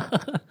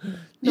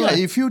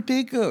 if you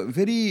take a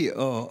very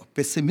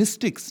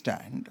pessimistic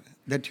stand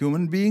that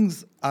human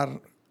beings are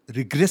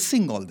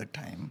regressing all the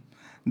time,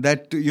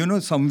 that,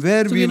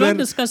 somewhere so we're not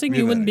discussing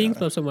human beings,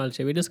 Professor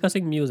Malche. We're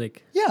discussing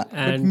music. Yeah,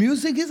 but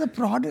music is a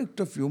product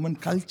of human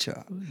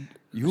culture,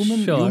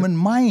 human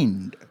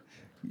mind.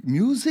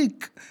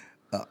 Music...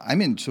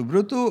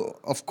 Subrata,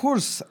 of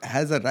course,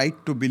 has a right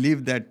to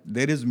believe that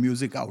there is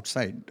music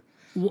outside.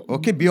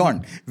 Okay,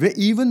 beyond.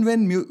 Even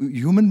when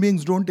human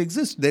beings don't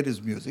exist, there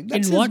is music.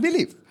 That's his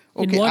belief.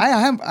 Okay, I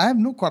have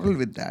no quarrel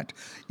with that.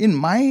 In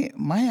my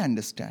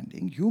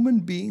understanding,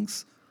 human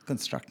beings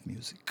construct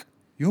music.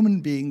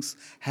 Human beings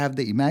have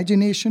the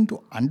imagination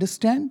to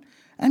understand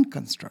and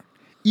construct.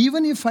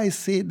 Even if I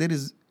say there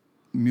is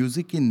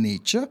music in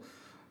nature,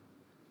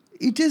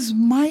 it is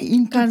my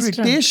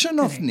interpretation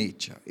of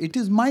nature. It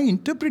is my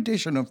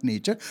interpretation of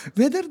nature.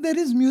 Whether there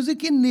is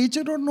music in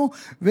nature or no,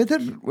 whether,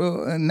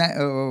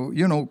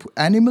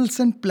 animals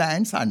and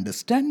plants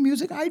understand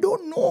music, I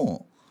don't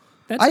know.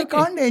 I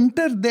can't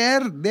enter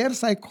their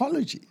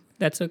psychology.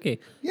 That's okay.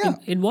 Yeah.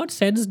 In what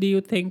sense do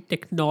you think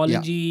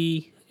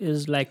technology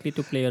is likely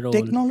to play a role?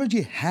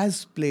 Technology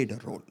has played a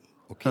role.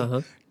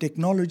 Okay.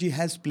 Technology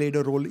has played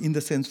a role in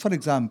the sense, for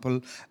example,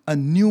 a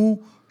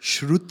new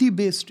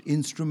Shruti-based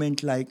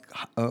instrument like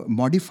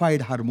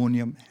modified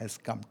harmonium has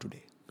come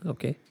today.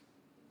 Okay.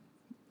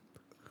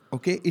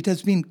 It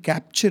has been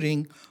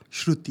capturing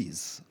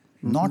Shrutis,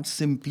 not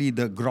simply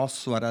the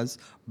gross swaras,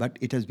 but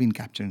it has been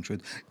capturing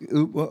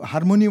Shruti.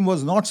 Harmonium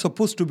was not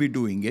supposed to be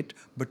doing it,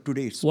 but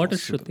today it's What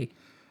possible. is Shruti?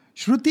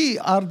 Shruti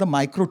are the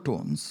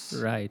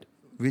microtones, right,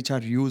 which are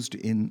used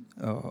in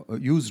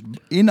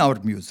our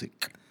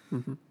music.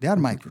 They are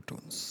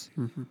microtones.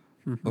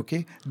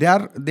 Okay, they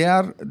are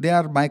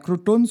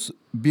microtones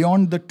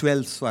beyond the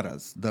 12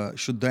 swaras, the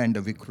Shuddha and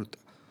the Vikruta.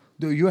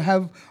 You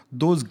have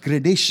those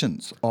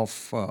gradations of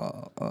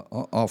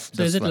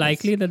So is it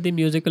likely that the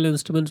musical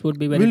instruments would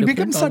be very will different?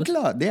 become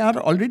subtler? They are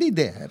already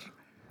there,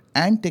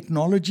 and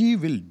technology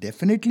will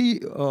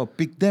definitely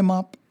pick them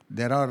up.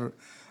 There are.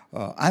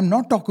 I'm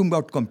not talking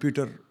about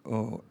computer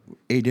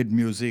aided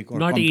music or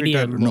not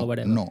computer. EDM or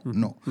whatever. No.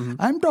 Mm-hmm.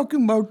 I'm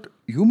talking about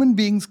human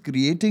beings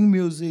creating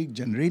music,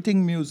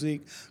 generating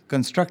music,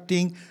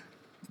 constructing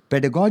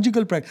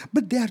pedagogical practice.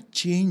 But they are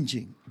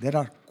changing. There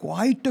are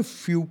quite a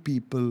few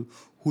people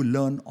who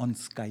learn on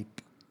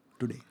Skype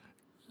today.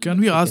 Can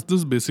we ask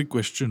this basic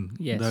question?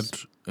 Yes.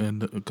 That in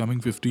the coming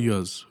 50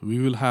 years, we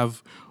will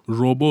have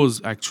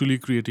robots actually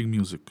creating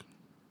music.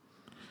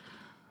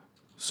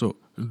 So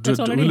that's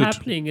already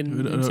happening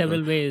in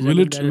several ways.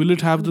 Will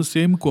it have the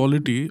same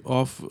quality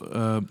of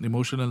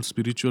emotional,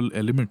 spiritual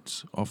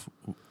elements of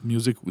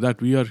music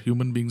that we are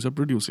human beings are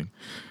producing?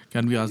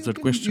 Can we ask that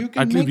question?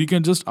 At least we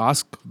can just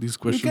ask these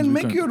questions. You can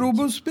make your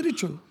robots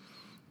spiritual.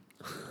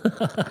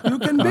 You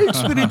can build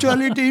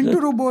spirituality into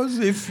robots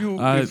if you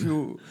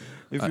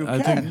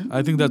can.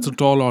 I think that's a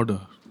tall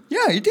order.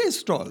 Yeah, it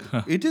is tall.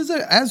 It is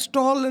as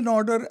tall an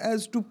order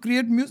as to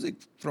create music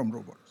from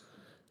robots.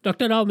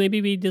 Dr. Rao,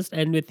 maybe we just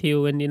end with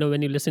you. And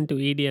when you listen to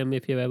EDM,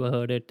 if you've ever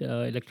heard it,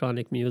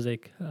 electronic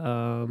music,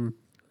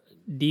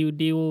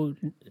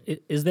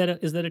 is there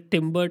a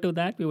timbre to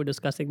that? We were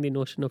discussing the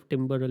notion of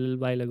timbre a little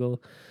while ago.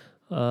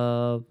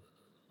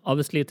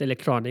 Obviously, it's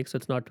electronic, so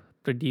it's not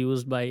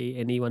produced by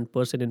any one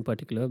person in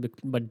particular,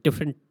 but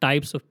different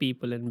types of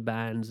people and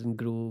bands and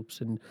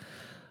groups and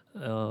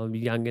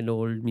young and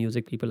old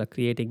music people are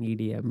creating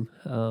EDM.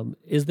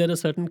 Is there a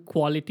certain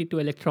quality to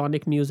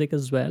electronic music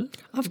as well?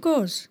 Of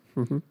course.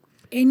 Mm-hmm.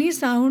 Any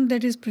sound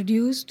that is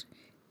produced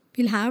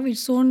will have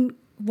its own,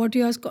 what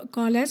you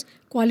call as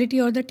quality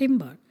or the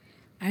timbre.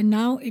 And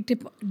now it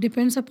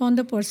depends upon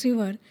the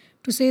perceiver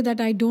to say that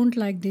I don't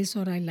like this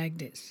or I like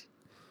this.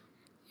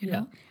 You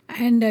know?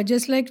 And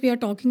just like we are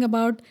talking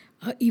about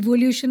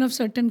evolution of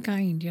certain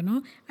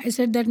kind, I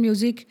said that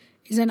music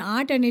is an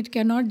art and it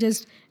cannot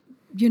just,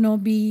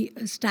 be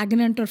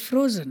stagnant or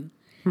frozen.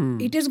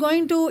 It is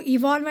going to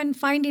evolve and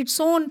find its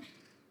own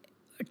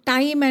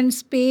time and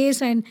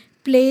space and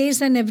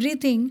place and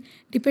everything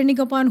depending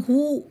upon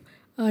who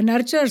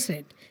nurtures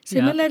it.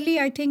 Similarly,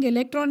 I think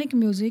electronic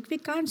music, we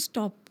can't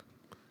stop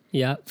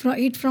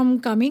from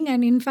coming.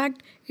 And in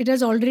fact, it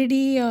has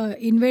already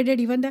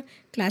invaded even the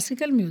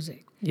classical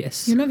music.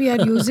 Yes. We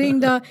are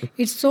using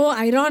it's so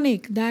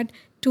ironic that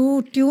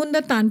to tune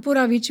the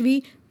tanpura, which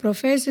we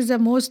profess is the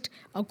most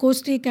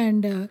acoustic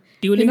and...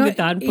 tuning the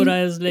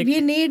tanpura is like...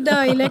 We need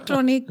the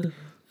electronic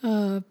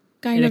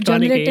kind of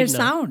generated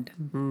sound.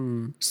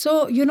 Mm-hmm.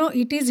 So,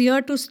 it is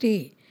here to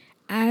stay.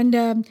 And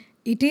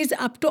it is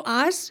up to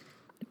us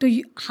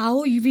to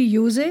how we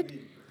use it,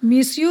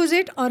 misuse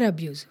it or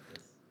abuse it.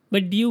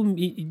 But do you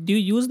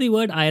use the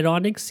word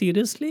ironic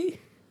seriously?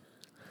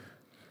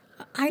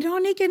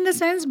 Ironic in the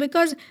sense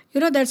because,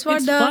 that's what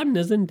it's fun,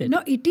 isn't it?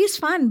 No, it is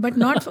fun, but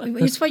not...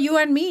 it's for you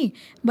and me.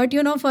 But,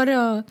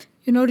 for...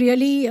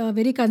 really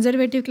very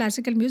conservative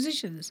classical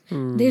musicians.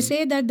 They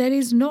say that there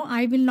is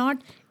I will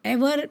not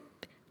ever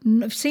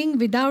sing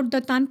without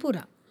the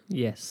tanpura.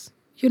 Yes.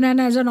 And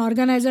as an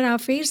organizer, I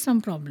have faced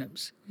some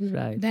problems.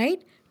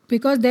 Right?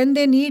 Because then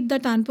they need the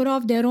tanpura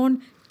of their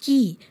own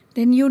key.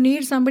 Then you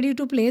need somebody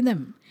to play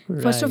them.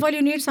 Right. First of all,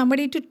 you need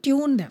somebody to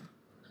tune them.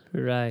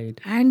 Right.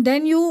 And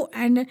then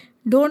and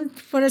don't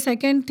for a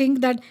second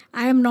think that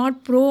I am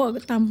not pro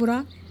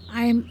tanpura.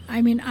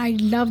 I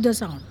love the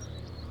sound.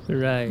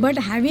 Right. But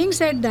having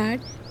said that,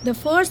 the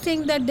first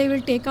thing that they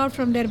will take out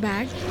from their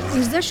bag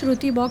is the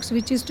Shruti box,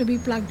 which is to be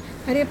plugged.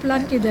 Arey,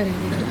 plug kidhar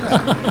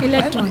hai?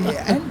 Electronic.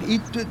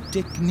 And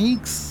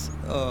techniques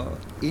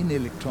in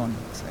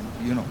electronics and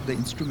the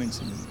instruments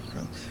in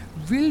electronics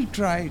will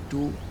try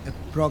to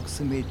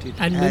approximate it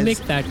and mimic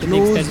that to the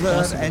extent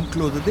possible. And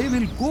closer. They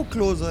will go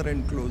closer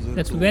and closer.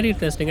 That's very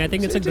interesting. I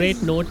think it's a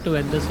great note to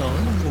end this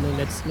on.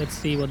 Let's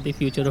see what the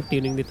future of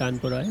tuning the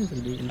tanpura is.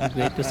 It'll be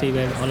great to see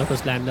where all of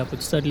us land up.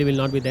 It certainly will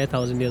not be there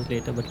 1,000 years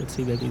later, but let's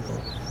see where we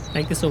go.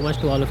 Thank you so much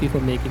to all of you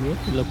for making it.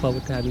 We look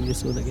forward to having you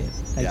soon again.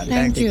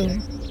 Thank you.